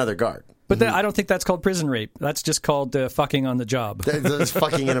 unless you're another guard. But I don't think that's called prison rape. That's just called fucking on the job. That's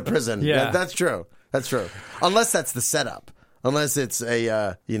fucking in a prison. Yeah. That's true. That's true. Unless that's the setup. Unless it's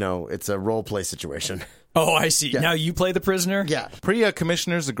a, it's a role play situation. Oh, I see. Now you play the prisoner? Yeah. PREA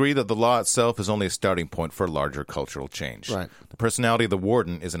commissioners agree that the law itself is only a starting point for larger cultural change. Right. The personality of the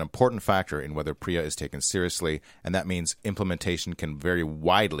warden is an important factor in whether PREA is taken seriously, and that means implementation can vary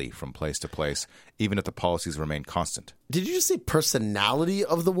widely from place to place, even if the policies remain constant. Did you just say personality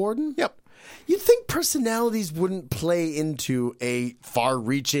of the warden? Yep. You'd think personalities wouldn't play into a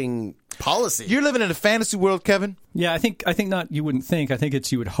far-reaching policy. You're living in a fantasy world, Kevin. Yeah, I think not you wouldn't think. I think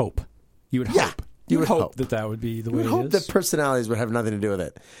it's you would hope. You would Yeah. hope. You would hope that would be the way it is. I hope that personalities would have nothing to do with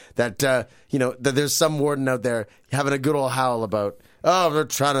it. That, that there's some warden out there having a good old howl about, they're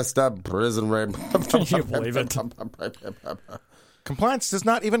trying to stop prison rape. Can you believe it? Compliance does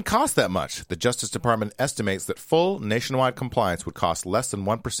not even cost that much. The Justice Department estimates that full nationwide compliance would cost less than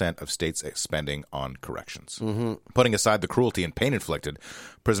 1% of states' spending on corrections. Mm-hmm. Putting aside the cruelty and pain inflicted,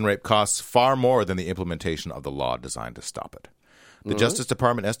 prison rape costs far more than the implementation of the law designed to stop it. The Justice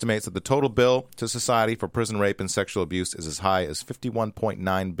Department estimates that the total bill to society for prison rape and sexual abuse is as high as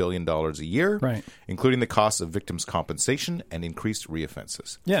 $51.9 billion a year, right, including the costs of victims' compensation and increased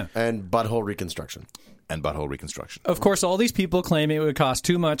reoffenses. Yeah. And butthole reconstruction. Of course, all these people claiming it would cost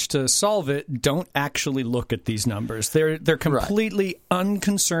too much to solve it don't actually look at these numbers. They're completely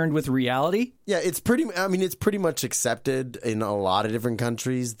unconcerned with reality. Yeah, it's pretty much accepted in a lot of different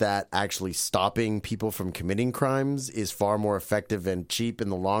countries that actually stopping people from committing crimes is far more effective and cheap in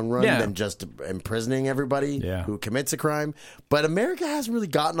the long run than just imprisoning everybody who commits a crime. But America hasn't really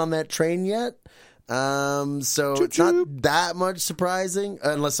gotten on that train yet. So it's not that much surprising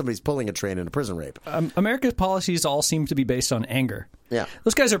unless somebody's pulling a train in a prison rape. America's policies all seem to be based on anger. Yeah.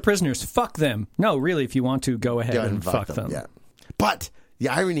 Those guys are prisoners. Fuck them. No, really, if you want to, go ahead and fuck them. Yeah. But the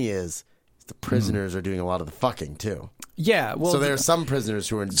irony is the prisoners are doing a lot of the fucking too. Yeah, well, so there are some prisoners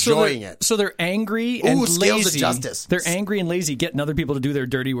who are enjoying it. So they're angry and lazy. Scales of justice. They're angry and lazy, getting other people to do their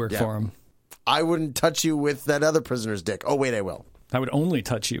dirty work for them. I wouldn't touch you with that other prisoner's dick. Oh, wait, I will. I would only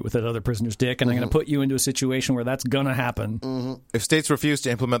touch you with that other prisoner's dick, and I'm going to put you into a situation where that's going to happen. If states refuse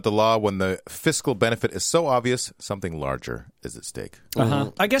to implement the law when the fiscal benefit is so obvious, something larger is at stake.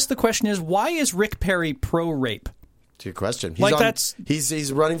 I guess the question is, why is Rick Perry pro-rape? It's a good question.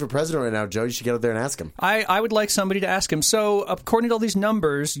 He's running for president right now, Joe. You should get out there and ask him. I would like somebody to ask him. So, according to all these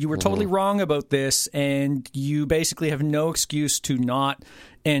numbers, you were totally wrong about this, and you basically have no excuse to not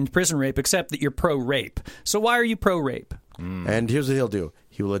end prison rape except that you're pro-rape. So why are you pro-rape? And here's what he'll do.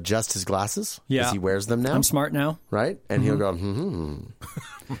 He will adjust his glasses because he wears them now. I'm smart now. Right? And he'll go,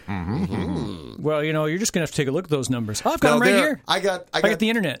 Well, you're just going to have to take a look at those numbers. Oh, I've got them right here. I got the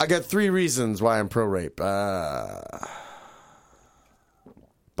internet. I got 3 reasons why I'm pro-rape. Butthole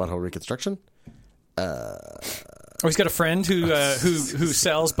reconstruction. He's got a friend who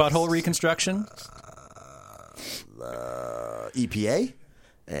sells butthole reconstruction. EPA.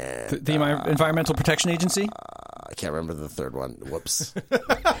 And, the Environmental Protection Agency? I can't remember the third one. Whoops.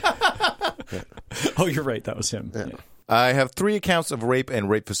 Oh, you're right. That was him. Yeah. I have 3 accounts of rape and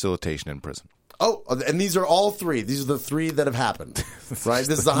rape facilitation in prison. Oh, and these are all three. These are the three that have happened, right?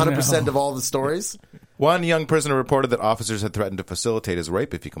 This is 100% of all the stories. One young prisoner reported that officers had threatened to facilitate his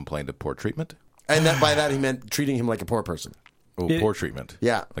rape if he complained of poor treatment. And by that he meant treating him like a poor person. Oh, poor treatment.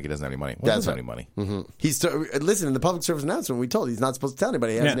 Yeah. Like he doesn't have any money. Well, doesn't have any money. Mm-hmm. Listen, in the public service announcement, we told he's not supposed to tell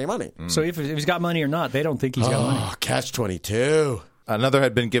anybody he has any money. So if he's got money or not, they don't think he's got money. Oh, catch-22. Another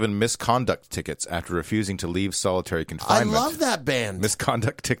had been given misconduct tickets after refusing to leave solitary confinement. I love that band.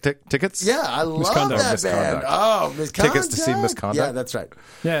 Misconduct tickets? Yeah, I love that band. Oh, misconduct. Tickets to see misconduct? Yeah, that's right.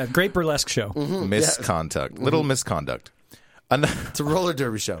 Yeah, great burlesque show. Mm-hmm. Misconduct. Yeah. Little misconduct. It's a roller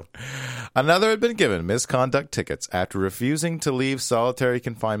derby show. Another had been given misconduct tickets after refusing to leave solitary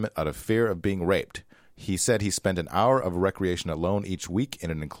confinement out of fear of being raped. He said he spent an hour of recreation alone each week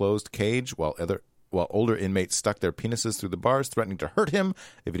in an enclosed cage while older inmates stuck their penises through the bars, threatening to hurt him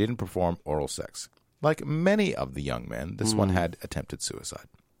if he didn't perform oral sex. Like many of the young men, this one had attempted suicide.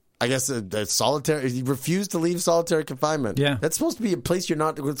 I guess solitary. He refused to leave solitary confinement. Yeah. That's supposed to be a place you're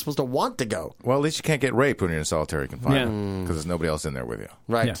not supposed to want to go. Well, at least you can't get raped when you're in solitary confinement because there's nobody else in there with you.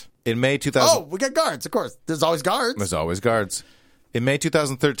 Right. Yeah. In May 2000... Oh, we got guards, of course. There's always guards. There's always guards. In May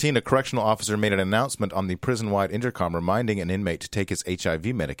 2013, a correctional officer made an announcement on the prison-wide intercom reminding an inmate to take his HIV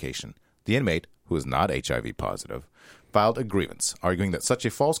medication. The inmate, who is not HIV positive, filed a grievance, arguing that such a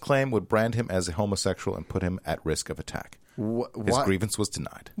false claim would brand him as a homosexual and put him at risk of attack. His grievance was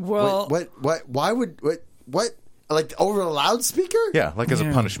denied. Well, what? Why would what? Like over a loudspeaker? Yeah, like as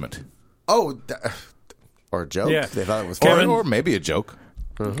a punishment. Oh, or a joke? Yeah. They thought it was Kevin- funny. Or maybe a joke.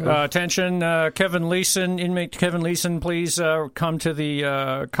 attention, Kevin Leeson, inmate Kevin Leeson, please come to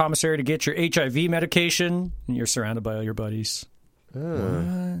the commissary to get your HIV medication. And you're surrounded by all your buddies.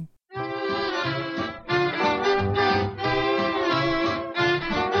 What?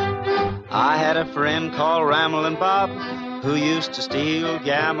 I had a friend called Ramblin' Bob who used to steal,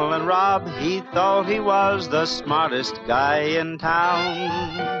 gamble, and rob. He thought he was the smartest guy in town.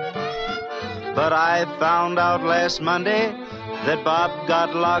 But I found out last Monday that Bob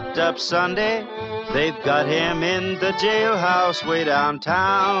got locked up Sunday. They've got him in the jailhouse way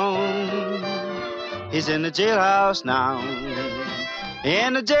downtown. He's in the jailhouse now.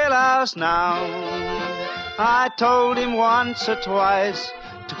 In the jailhouse now. I told him once or twice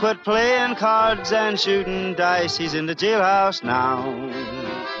to quit playing cards and shooting dice. He's in the jailhouse now.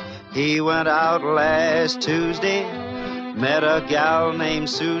 He went out last Tuesday, met a gal named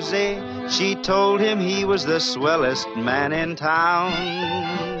Susie. She told him he was the swellest man in town.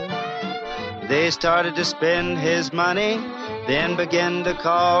 They started to spend his money, then began to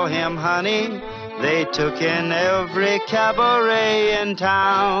call him honey. They took in every cabaret in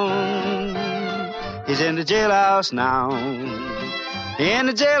town. He's in the jailhouse now. In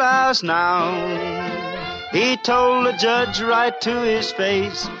the jailhouse now. He told the judge right to his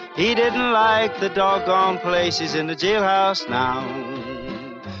face he didn't like the doggone place. He's in the jailhouse now.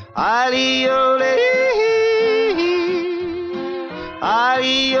 Ali-ole,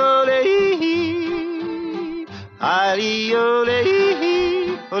 Ali-ole, Ali-ole,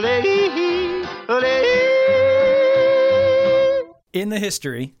 ole, ole. In the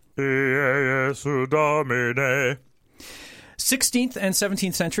history, 16th and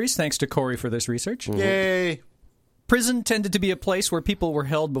 17th centuries, thanks to Corey for this research. Yay! Prison tended to be a place where people were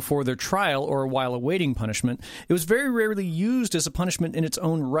held before their trial or while awaiting punishment. It was very rarely used as a punishment in its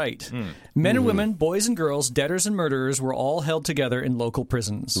own right. Men and women, boys and girls, debtors and murderers were all held together in local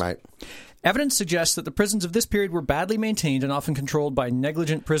prisons. Right. Evidence suggests that the prisons of this period were badly maintained and often controlled by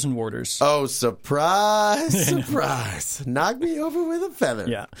negligent prison warders. Oh, surprise, surprise. Knock me over with a feather.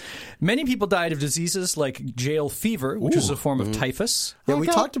 Yeah. Many people died of diseases like jail fever, which is a form of typhus. Yeah, we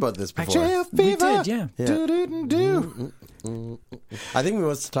talked about this before. Jail We fever. did, yeah. Do-do-do-do. I think we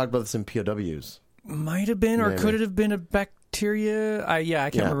must have talked about this in POWs. Might have been, or Maybe. could it have been a bacteria? I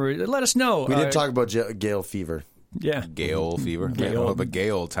can't remember. Let us know. We did talk about Gale fever. Yeah. Gale fever. Gale. Of a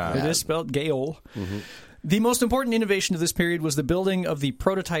gale time. It is spelled Gale. The most important innovation of this period was the building of the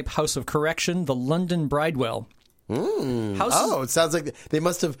prototype House of Correction, the London Bridewell. Oh, it sounds like they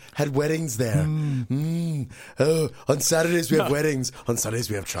must have had weddings there. Oh, on Saturdays we have weddings. On Sundays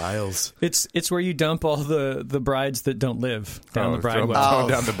we have trials. It's where you dump all the brides that don't live down the Throw Bridewell.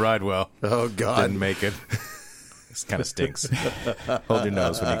 down the Bridewell. Oh, God. Didn't make it. This kind of stinks. Hold your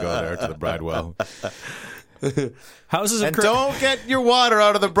nose when you go there to the Bridewell. Houses of And don't get your water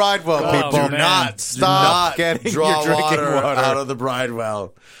out of the Bridewell, people. man. Do not stop Not getting draw your drinking water out of the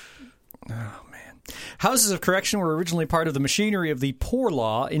Bridewell. Houses of correction were originally part of the machinery of the Poor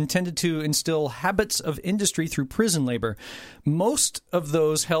Law, intended to instill habits of industry through prison labor. Most of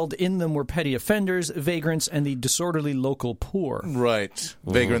those held in them were petty offenders, vagrants, and the disorderly local poor. Right.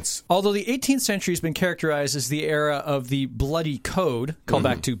 Vagrants. Although the 18th century has been characterized as the era of the bloody code, called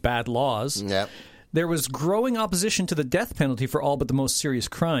back to bad laws, Yep. there was growing opposition to the death penalty for all but the most serious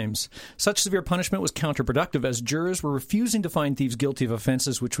crimes. Such severe punishment was counterproductive, as jurors were refusing to find thieves guilty of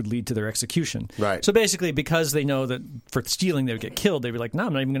offenses which would lead to their execution. Right. So basically, because they know that for stealing they would get killed, they'd be like, "No,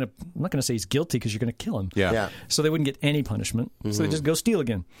 I'm not going to say he's guilty because you're going to kill him." Yeah. Yeah. So they wouldn't get any punishment. So they just go steal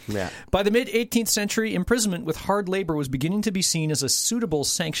again. Yeah. By the mid-18th century, imprisonment with hard labor was beginning to be seen as a suitable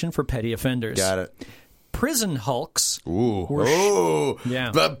sanction for petty offenders. Got it. Prison hulks. Ooh. Oh,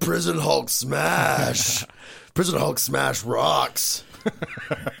 Yeah. The Prison Hulk smash. Prison Hulk smash rocks.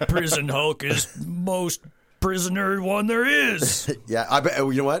 Prison Hulk is most prisoner one there is. Yeah, I bet.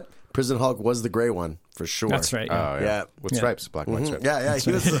 You know what? Prison Hulk was the gray one for sure. That's right. Oh, yeah. Yeah. With stripes, black and white stripes. Yeah,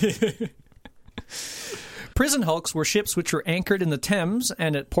 he was. Prison hulks were ships which were anchored in the Thames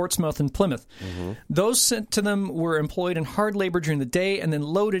and at Portsmouth and Plymouth. Those sent to them were employed in hard labor during the day and then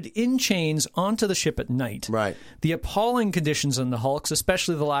loaded in chains onto the ship at night. Right. The appalling conditions on the hulks,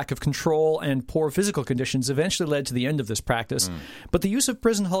 especially the lack of control and poor physical conditions, eventually led to the end of this practice. But the use of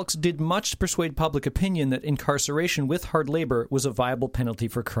prison hulks did much to persuade public opinion that incarceration with hard labor was a viable penalty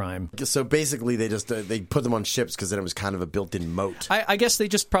for crime. So basically, they just they put them on ships because then it was kind of a built-in moat. I guess they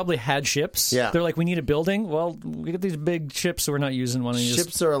just probably had ships. Yeah. They're like, we need a building. Well, we got these big ships, so we're not using one.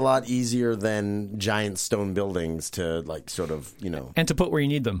 Ships are a lot easier than giant stone buildings to and to put where you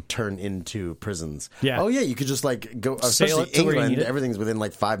need them. turn into prisons. Yeah. Oh yeah, you could just go. Sail Especially it to where you England, need it. everything's within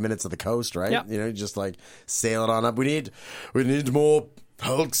 5 minutes of the coast, right? Yep. Just sail it on up. We need more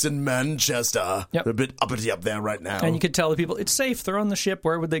hulks in Manchester. Yep. They're a bit uppity up there right now. And you could tell the people, it's safe. They're on the ship.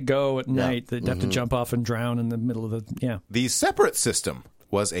 Where would they go at night? They'd have to jump off and drown in the middle of the... Yeah. The separate system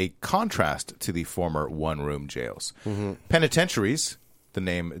was a contrast to the former one-room jails. Penitentiaries, the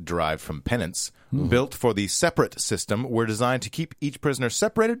name derived from penance, built for the separate system, were designed to keep each prisoner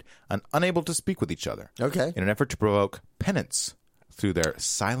separated and unable to speak with each other. Okay. In an effort to provoke penance through their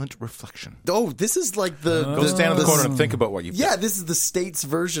silent reflection. Oh, this is like the Go stand in the corner and think about what you've done. Yeah, this is the state's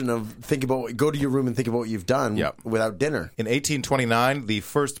version of go to your room and think about what you've done Yep. without dinner. In 1829, the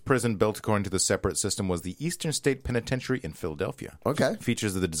first prison built according to the separate system was the Eastern State Penitentiary in Philadelphia. Okay.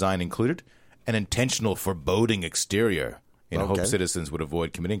 Features of the design included an intentional foreboding exterior in hope citizens would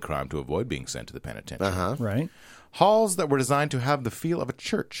avoid committing crime to avoid being sent to the penitentiary. Right. Halls that were designed to have the feel of a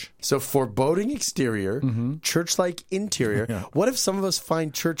church. So foreboding exterior, church-like interior. What if some of us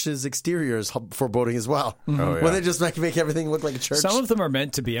find churches' exteriors foreboding as well? Oh, yeah. Wouldn't they just make everything look like a church? Some of them are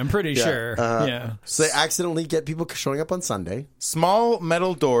meant to be, I'm pretty sure. Yeah. So they accidentally get people showing up on Sunday. Small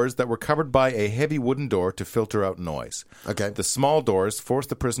metal doors that were covered by a heavy wooden door to filter out noise. Okay. The small doors forced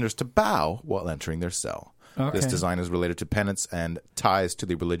the prisoners to bow while entering their cell. Okay. This design is related to penance and ties to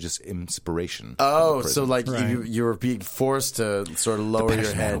the religious inspiration. Oh, of the so prison. you were being forced to sort of lower your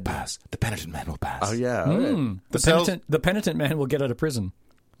penitent man will head. pass. The penitent man will pass. Oh, yeah. all right. The penitent man will get out of prison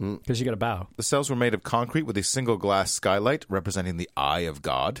because you got to bow. The cells were made of concrete with a single glass skylight representing the eye of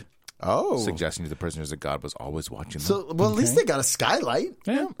God, Oh. suggesting to the prisoners that God was always watching them. So, well, at least they got a skylight.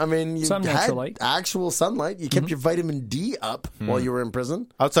 Yeah. I mean, you Some had natural light. actual sunlight. You kept your vitamin D up while you were in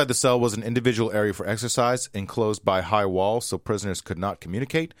prison. Outside the cell was an individual area for exercise, enclosed by high walls so prisoners could not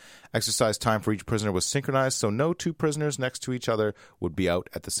communicate. Exercise time for each prisoner was synchronized, so no two prisoners next to each other would be out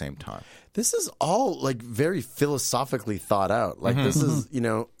at the same time. This is all very philosophically thought out. This is,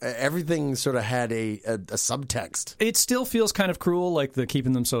 everything sort of had a subtext. It still feels kind of cruel, like the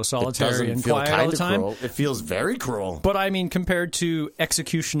keeping them so solitary and feel quiet all kind the of time. cruel. It feels very cruel. But I mean, compared to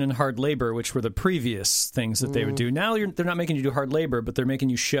execution and hard labor, which were the previous things that they would do, now they're not making you do hard labor, but they're making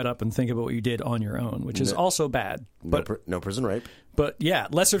you shut up and think about what you did on your own, which is also bad. But no prison rape. but yeah,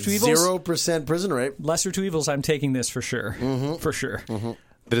 lesser two evils. 0% prison rape. Lesser two evils. I'm taking this for sure. For sure.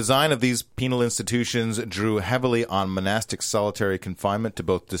 The design of these penal institutions drew heavily on monastic solitary confinement to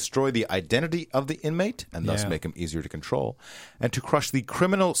both destroy the identity of the inmate and thus Yeah. make him easier to control, and to crush the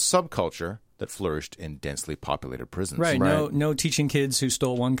criminal subculture that flourished in densely populated prisons. Right. No teaching kids who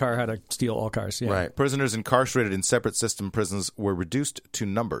stole one car how to steal all cars. Yeah. Right. Prisoners incarcerated in separate system prisons were reduced to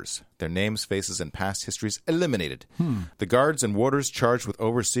numbers, their names, faces, and past histories eliminated. The guards and warders charged with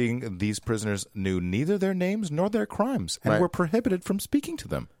overseeing these prisoners knew neither their names nor their crimes and were prohibited from speaking to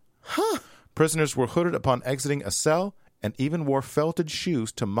them. Prisoners were hooded upon exiting a cell and even wore felted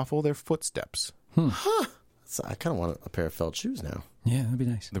shoes to muffle their footsteps. So I kind of want a pair of felt shoes now. Yeah, that'd be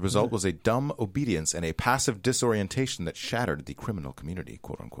nice. The result was a dumb obedience and a passive disorientation that shattered the criminal community,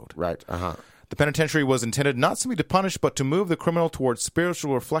 quote unquote. Right. The penitentiary was intended not simply to punish, but to move the criminal towards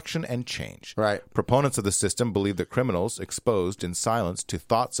spiritual reflection and change. Right. Proponents of the system believed that criminals exposed in silence to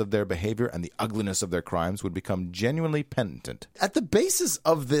thoughts of their behavior and the ugliness of their crimes would become genuinely penitent. At the basis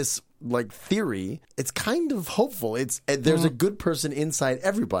of this theory, it's kind of hopeful. There's a good person inside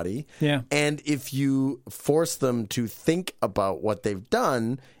everybody. Yeah. And if you force them to think about what they've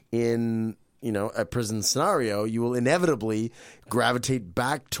done in a prison scenario, you will inevitably gravitate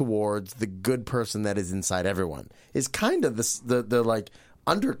back towards the good person that is inside everyone. It's kind of the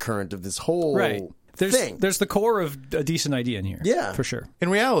undercurrent of this whole thing. There's the core of a decent idea in here. Yeah. For sure. In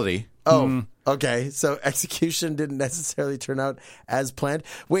reality, Okay. So execution didn't necessarily turn out as planned.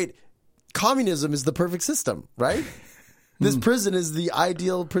 Wait, communism is the perfect system, right? This prison is the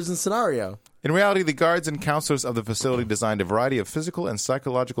ideal prison scenario. In reality, the guards and counselors of the facility designed a variety of physical and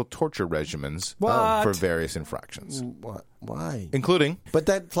psychological torture regimens for various infractions. What? Why? Including... But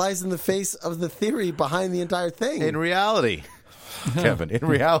that flies in the face of the theory behind the entire thing. In reality, Kevin, in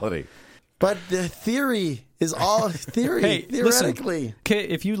reality. But the theory is all theory, Hey, theoretically. listen, okay,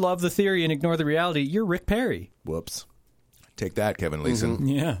 if you love the theory and ignore the reality, you're Rick Perry. Whoops. Take that, Kevin Leeson.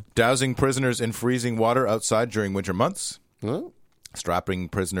 Yeah. Dousing prisoners in freezing water outside during winter months. Huh? Strapping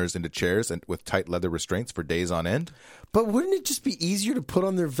prisoners into chairs and with tight leather restraints for days on end. But wouldn't it just be easier to put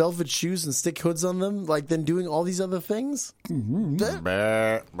on their velvet shoes and stick hoods on them than doing all these other things?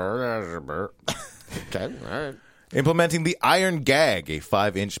 Okay, Okay, all right. Implementing the iron gag, a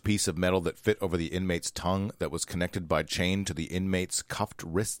 5-inch piece of metal that fit over the inmate's tongue that was connected by chain to the inmate's cuffed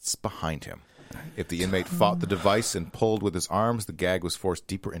wrists behind him. If the inmate fought the device and pulled with his arms, the gag was forced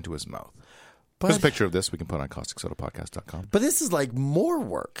deeper into his mouth. There's a picture of this we can put on causticsodapodcast.com. But this is more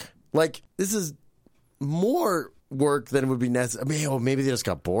work. This is more work than would be necessary. Maybe they just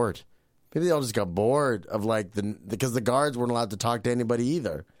got bored. Maybe they all just got bored of because the guards weren't allowed to talk to anybody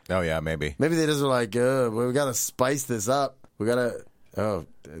either. Oh, yeah, maybe. Maybe they just were we got to spice this up. We got to,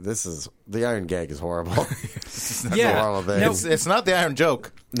 the iron gag is horrible. Yeah. It's not the iron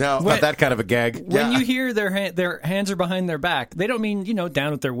joke. No. It's not that kind of a gag. When you hear their hands are behind their back, they don't mean,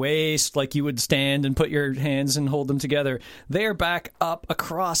 down at their waist like you would stand and put your hands and hold them together. They are back up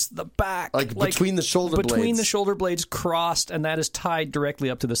across the back. Between the shoulder blades. Between the shoulder blades crossed, and that is tied directly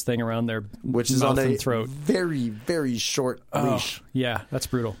up to this thing around their Which is mouth on and a throat. very, very short leash. Yeah, that's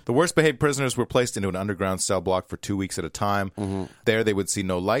brutal. The worst behaved prisoners were placed into an underground cell block for 2 weeks at a time. Mm-hmm. There they would see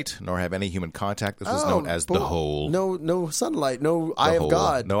no light nor have any human contact. This was known as the hole. No sunlight, no eye of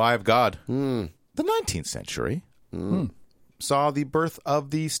God. No eye of God. The 19th century saw the birth of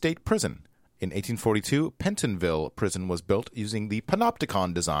the state prison. In 1842, Pentonville Prison was built using the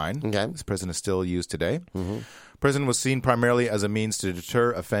panopticon design. Okay. This prison is still used today. Mm-hmm. Prison was seen primarily as a means to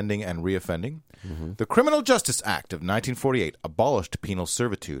deter offending and reoffending. Mm-hmm. The Criminal Justice Act of 1948 abolished penal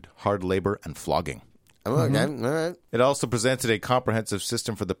servitude, hard labor, and flogging. Okay, all right. It also presented a comprehensive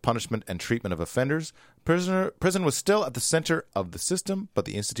system for the punishment and treatment of offenders. Prison was still at the center of the system, but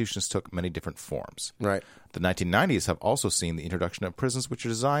the institutions took many different forms. Right. The 1990s have also seen the introduction of prisons which are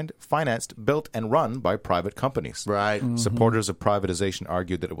designed, financed, built, and run by private companies. Right. Mm-hmm. Supporters of privatization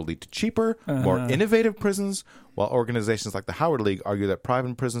argued that it will lead to cheaper, more innovative prisons, while organizations like the Howard League argue that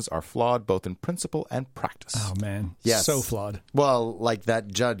private prisons are flawed both in principle and practice. Oh, man. Yes. So flawed. Well, like that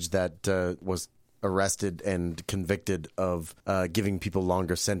judge that was arrested and convicted of giving people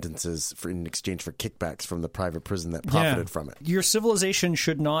longer sentences in exchange for kickbacks from the private prison that profited from it. Your civilization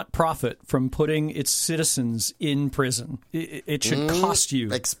should not profit from putting its citizens in prison. It should cost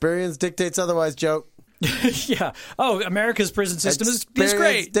you. Experience dictates otherwise, Joe. Yeah. Oh, America's prison system is great.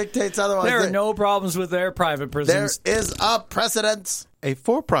 Experience dictates otherwise. There are no problems with their private prisons. There is a precedent. A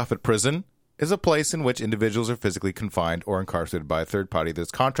for-profit prison is a place in which individuals are physically confined or incarcerated by a third party that is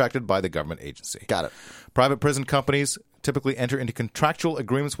contracted by the government agency. Got it. Private prison companies typically enter into contractual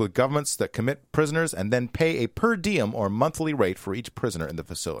agreements with governments that commit prisoners and then pay a per diem or monthly rate for each prisoner in the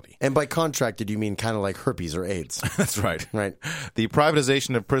facility. And by contracted, you mean kind of like herpes or AIDS. That's right. Right. The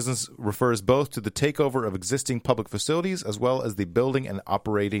privatization of prisons refers both to the takeover of existing public facilities as well as the building and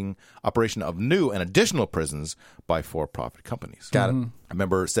operation of new and additional prisons by for-profit companies. Got it.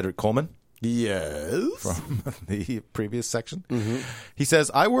 Remember Cedric Coleman? Yes. From the previous section. Mm-hmm. He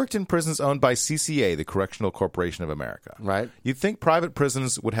says, I worked in prisons owned by CCA, the Correctional Corporation of America. Right. You'd think private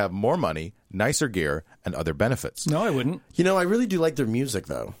prisons would have more money, nicer gear, and other benefits. No, I wouldn't. I really do like their music,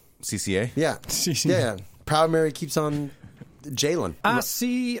 though. CCA? Yeah. Yeah. Proud Mary keeps on Jalen. I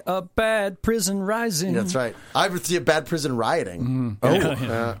see a bad prison rising. That's right. I would see a bad prison rioting.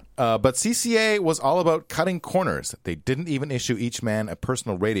 But CCA was all about cutting corners. They didn't even issue each man a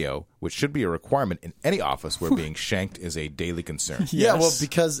personal radio, which should be a requirement in any office where being shanked is a daily concern. Yeah, well,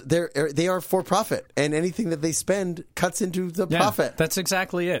 because they are for profit, and anything that they spend cuts into the profit. That's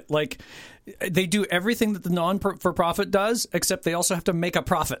exactly it. Like, they do everything that the non-for-profit does, except they also have to make a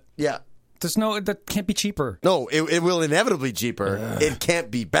profit. Yeah. That can't be cheaper. No, it will inevitably cheaper. It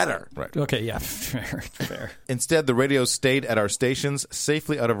can't be better. Right. Okay, yeah, fair. Instead, the radios stayed at our stations,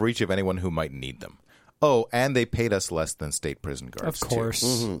 safely out of reach of anyone who might need them. Oh, and they paid us less than state prison guards, Of course.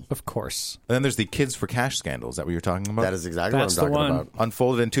 too. Of course. And then there's the Kids for Cash scandal. Is that what you're talking about? That is exactly That's what I'm the talking one. about.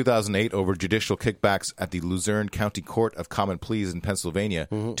 Unfolded in 2008 over judicial kickbacks at the Luzerne County Court of Common Pleas in Pennsylvania.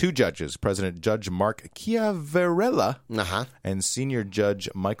 Two judges, President Judge Mark Chiavarella and Senior Judge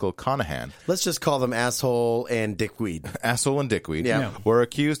Michael Conahan, Let's just call them asshole and dickweed. asshole and dickweed, Yeah. were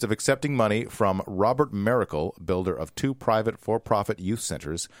accused of accepting money from Robert Miracle, builder of two private for-profit youth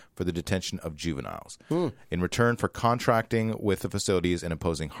centers for the detention of juveniles. In return for contracting with the facilities and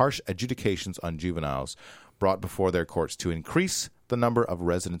imposing harsh adjudications on juveniles brought before their courts to increase the number of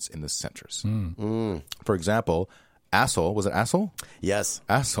residents in the centers. For example, Asshole, was it Asshole? Yes.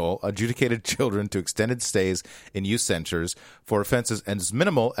 Asshole adjudicated children to extended stays in youth centers for offenses as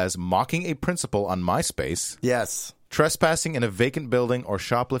minimal as mocking a principal on MySpace, Yes. trespassing in a vacant building, or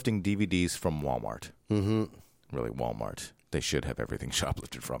shoplifting DVDs from Walmart. Really, Walmart. They should have everything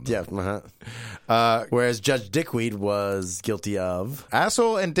shoplifted from them. Yeah. Whereas Judge Dickweed was guilty of...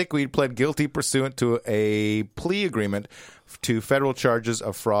 Asshole and Dickweed pled guilty pursuant to a plea agreement to federal charges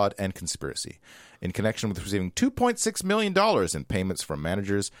of fraud and conspiracy in connection with receiving $2.6 million in payments from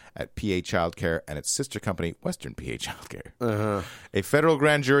managers at PA Childcare and its sister company, Western PA Childcare. A federal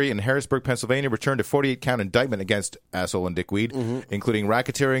grand jury in Harrisburg, Pennsylvania, returned a 48-count indictment against Asshole and Dickweed, including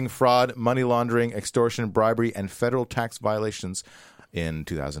racketeering, fraud, money laundering, extortion, bribery, and federal tax violations in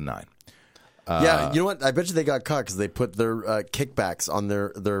 2009. yeah, you know what? I bet you they got caught because they put their kickbacks on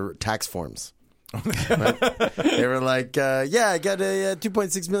their tax forms. Right? They were like, yeah, I got a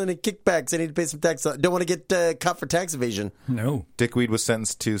 $2.6 million in kickbacks. I need to pay some tax. Don't want to get caught for tax evasion. No. Dickweed was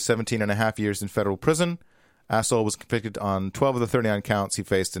sentenced to 17 and a half years in federal prison. Asshole was convicted on 12 of the 39 counts he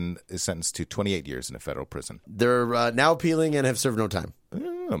faced and is sentenced to 28 years in a federal prison. They're now appealing and have served no time. I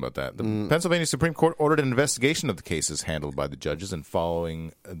don't know about that. The Pennsylvania Supreme Court ordered an investigation of the cases handled by the judges, and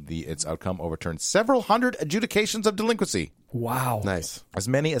following its outcome, overturned several hundred adjudications of delinquency. Wow. Nice. As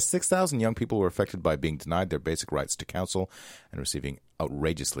many as 6,000 young people were affected by being denied their basic rights to counsel and receiving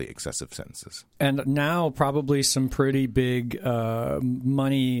outrageously excessive sentences. And now probably some pretty big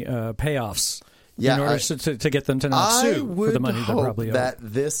money payoffs. Yeah, in order to get them to not sue for the money they're probably owed. that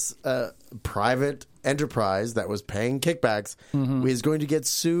this private enterprise that was paying kickbacks is going to get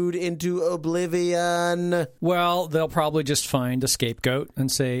sued into oblivion. Well, they'll probably just find a scapegoat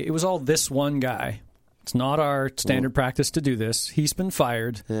and say, it was all this one guy. It's not our standard practice to do this. He's been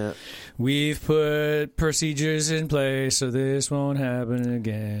fired. Yeah. We've put procedures in place so this won't happen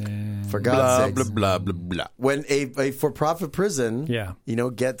again. For Blah, God's blah, sakes. blah, blah, blah. When a for-profit prison, Yeah.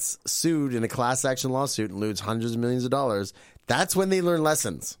 Gets sued in a class action lawsuit and loses hundreds of millions of dollars, that's when they learn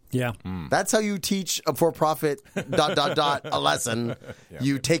lessons. Yeah. That's how you teach a for-profit ... a lesson.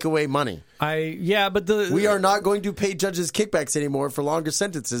 You take away money. We are not going to pay judges kickbacks anymore for longer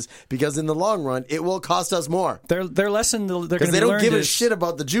sentences because in the long run, it will cost us more. Their lesson they're going to Because be they don't learned give a is- shit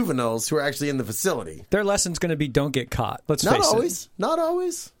about the juveniles who are actually in the facility. Their lesson's going to be don't get caught. Let's Not face always. Not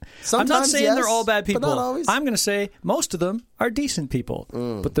always. it. Sometimes, I'm not saying yes, they're all bad people. But not always. I'm going to say most of them are decent people.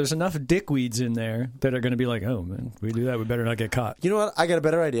 But there's enough dickweeds in there that are going to be like, oh, man, if we do that, we better not get caught. You know what? I got a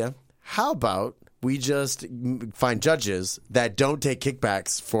better idea. How about we just find judges that don't take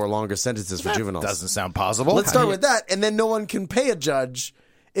kickbacks for longer sentences for juveniles? Doesn't sound possible. Let's start with that, and then no one can pay a judge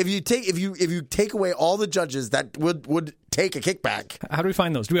if you take away all the judges that would take a kickback. How do we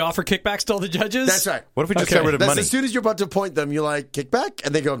find those? Do we offer kickbacks to all the judges? That's right. What if we just got rid of That's money? as soon as you're about to appoint them, you're like, kickback?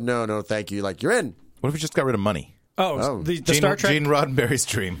 And they go, no, thank you. Like, you're in. What if we just got rid of money? Oh, the Gene, Star Trek. Gene Roddenberry's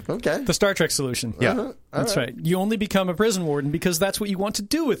dream. Okay. The Star Trek solution. Yeah. That's right. You only become a prison warden because that's what you want to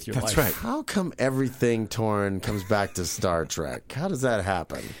do with your life. That's right. How come everything, Torn, comes back to Star Trek? How does that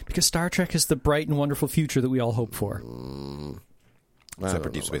happen? Because Star Trek is the bright and wonderful future that we all hope for. Except for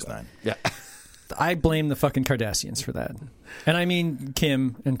Deep Space Nine. Yeah. I blame the fucking Cardassians for that. And I mean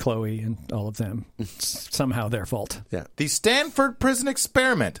Kim and Chloe and all of them. It's somehow their fault. Yeah. The Stanford Prison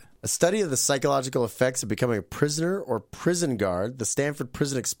Experiment. A study of the psychological effects of becoming a prisoner or prison guard, the Stanford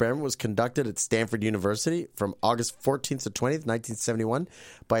Prison Experiment, was conducted at Stanford University from August 14th to 20th, 1971,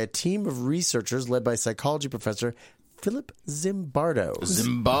 by a team of researchers led by psychology professor Philip Zimbardo.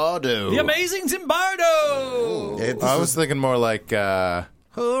 Zimbardo. The amazing Zimbardo! I was thinking more like,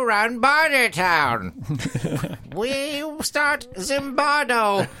 who ran Bartertown? We start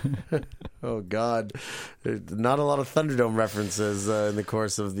Zimbardo. Oh, God. Not a lot of Thunderdome references in the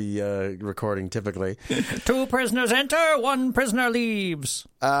course of the recording, typically. 2 prisoners enter, 1 prisoner leaves.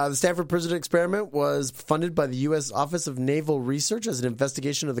 The Stanford Prison Experiment was funded by the U.S. Office of Naval Research as an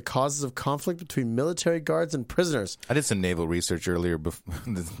investigation of the causes of conflict between military guards and prisoners. I did some naval research earlier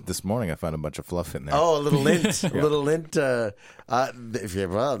this morning. I found a bunch of fluff in there. Oh, a little lint. A little lint. They're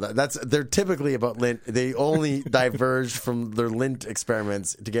typically about lint. They only diverge from their lint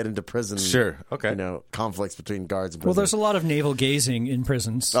experiments to get into prison. Sure. Okay. Conflicts between guards and prisoners. Well, there's a lot of navel gazing in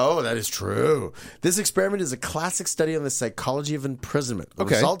prisons. Oh, that is true. This experiment is a classic study on the psychology of imprisonment. The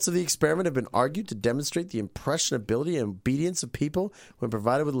results of the experiment have been argued to demonstrate the impressionability and obedience of people when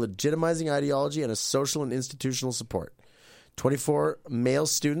provided with a legitimizing ideology and a social and institutional support. 24 male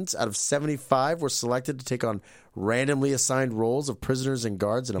students out of 75 were selected to take on randomly assigned roles of prisoners and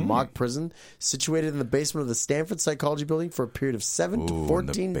guards in a mock prison situated in the basement of the Stanford Psychology Building for a period of 7 to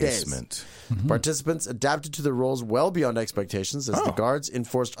 14 days. Mm-hmm. Participants adapted to their roles well beyond expectations as the guards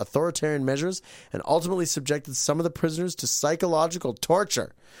enforced authoritarian measures and ultimately subjected some of the prisoners to psychological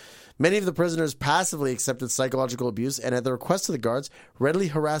torture. Many of the prisoners passively accepted psychological abuse and, at the request of the guards, readily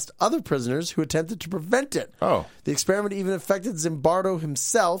harassed other prisoners who attempted to prevent it. Oh. The experiment even affected Zimbardo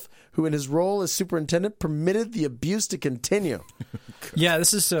himself, who in his role as superintendent permitted the abuse to continue. Yeah,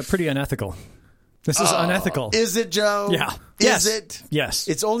 this is pretty unethical. This is unethical. Is it, Joe? Yeah. Is it? Yes.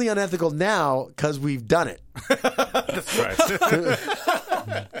 It's only unethical now because we've done it. That's right.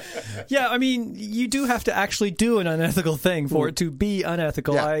 Yeah, I mean, you do have to actually do an unethical thing for it to be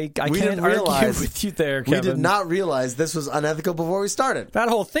unethical. Yeah. I We can't didn't argue realize- with you there, Kevin. We did not realize this was unethical before we started. That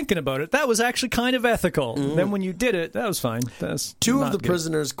whole thinking about it, that was actually kind of ethical. Then when you did it, that was fine. That's 2 not of the good.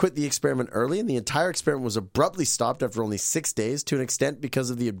 prisoners quit the experiment early, and the entire experiment was abruptly stopped after only 6 days, to an extent because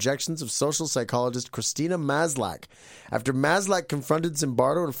of the objections of social psychologist Christina Maslach. After Maslach confronted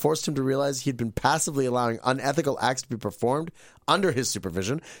Zimbardo and forced him to realize he had been passively allowing unethical acts to be performed under his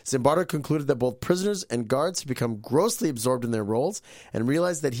supervision, Zimbardo concluded that both prisoners and guards had become grossly absorbed in their roles and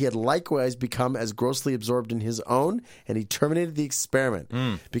realized that he had likewise become as grossly absorbed in his own, and he terminated the experiment.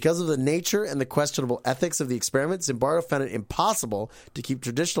 Because of the nature and the questionable ethics of the experiment, Zimbardo found it impossible to keep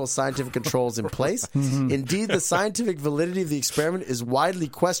traditional scientific controls in place. Indeed, the scientific validity of the experiment is widely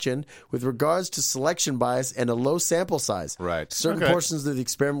questioned with regards to selection bias and a low sample size. Right. Certain portions of the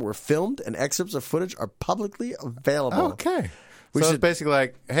experiment were filmed, and excerpts of footage are publicly available. Okay. So it's basically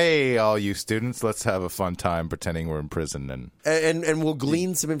like, hey, all you students, let's have a fun time pretending we're in prison. And we'll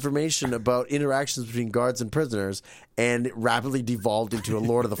glean some information about interactions between guards and prisoners, and it rapidly devolved into a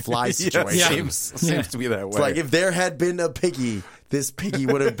Lord of the Flies situation. Seems to be that way. It's like if there had been a piggy, this piggy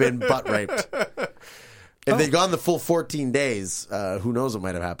would have been butt raped. If they'd gone the full 14 days, who knows what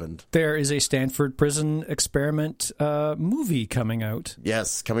might have happened. There is a Stanford Prison Experiment movie coming out.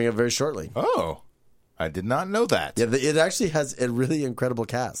 Yes, coming up very shortly. Oh, I did not know that. Yeah, it actually has a really incredible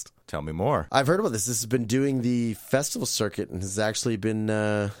cast. Tell me more. I've heard about this. This has been doing the festival circuit and has actually been,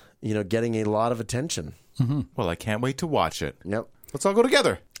 getting a lot of attention. Mm-hmm. Well, I can't wait to watch it. Yep. Let's all go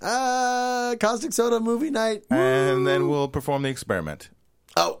together. Caustic Soda movie night. And then we'll perform the experiment.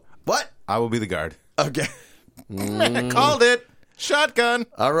 Oh, what? I will be the guard. Okay. Called it. Shotgun.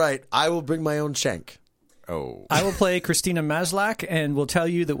 All right. I will bring my own shank. Oh. I will play Christina Maslach and will tell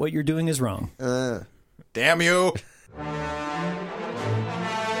you that what you're doing is wrong. Damn you.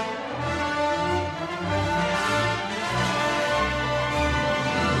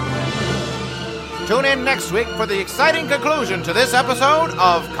 Tune in next week for the exciting conclusion to this episode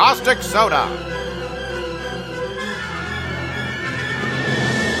of Caustic Soda.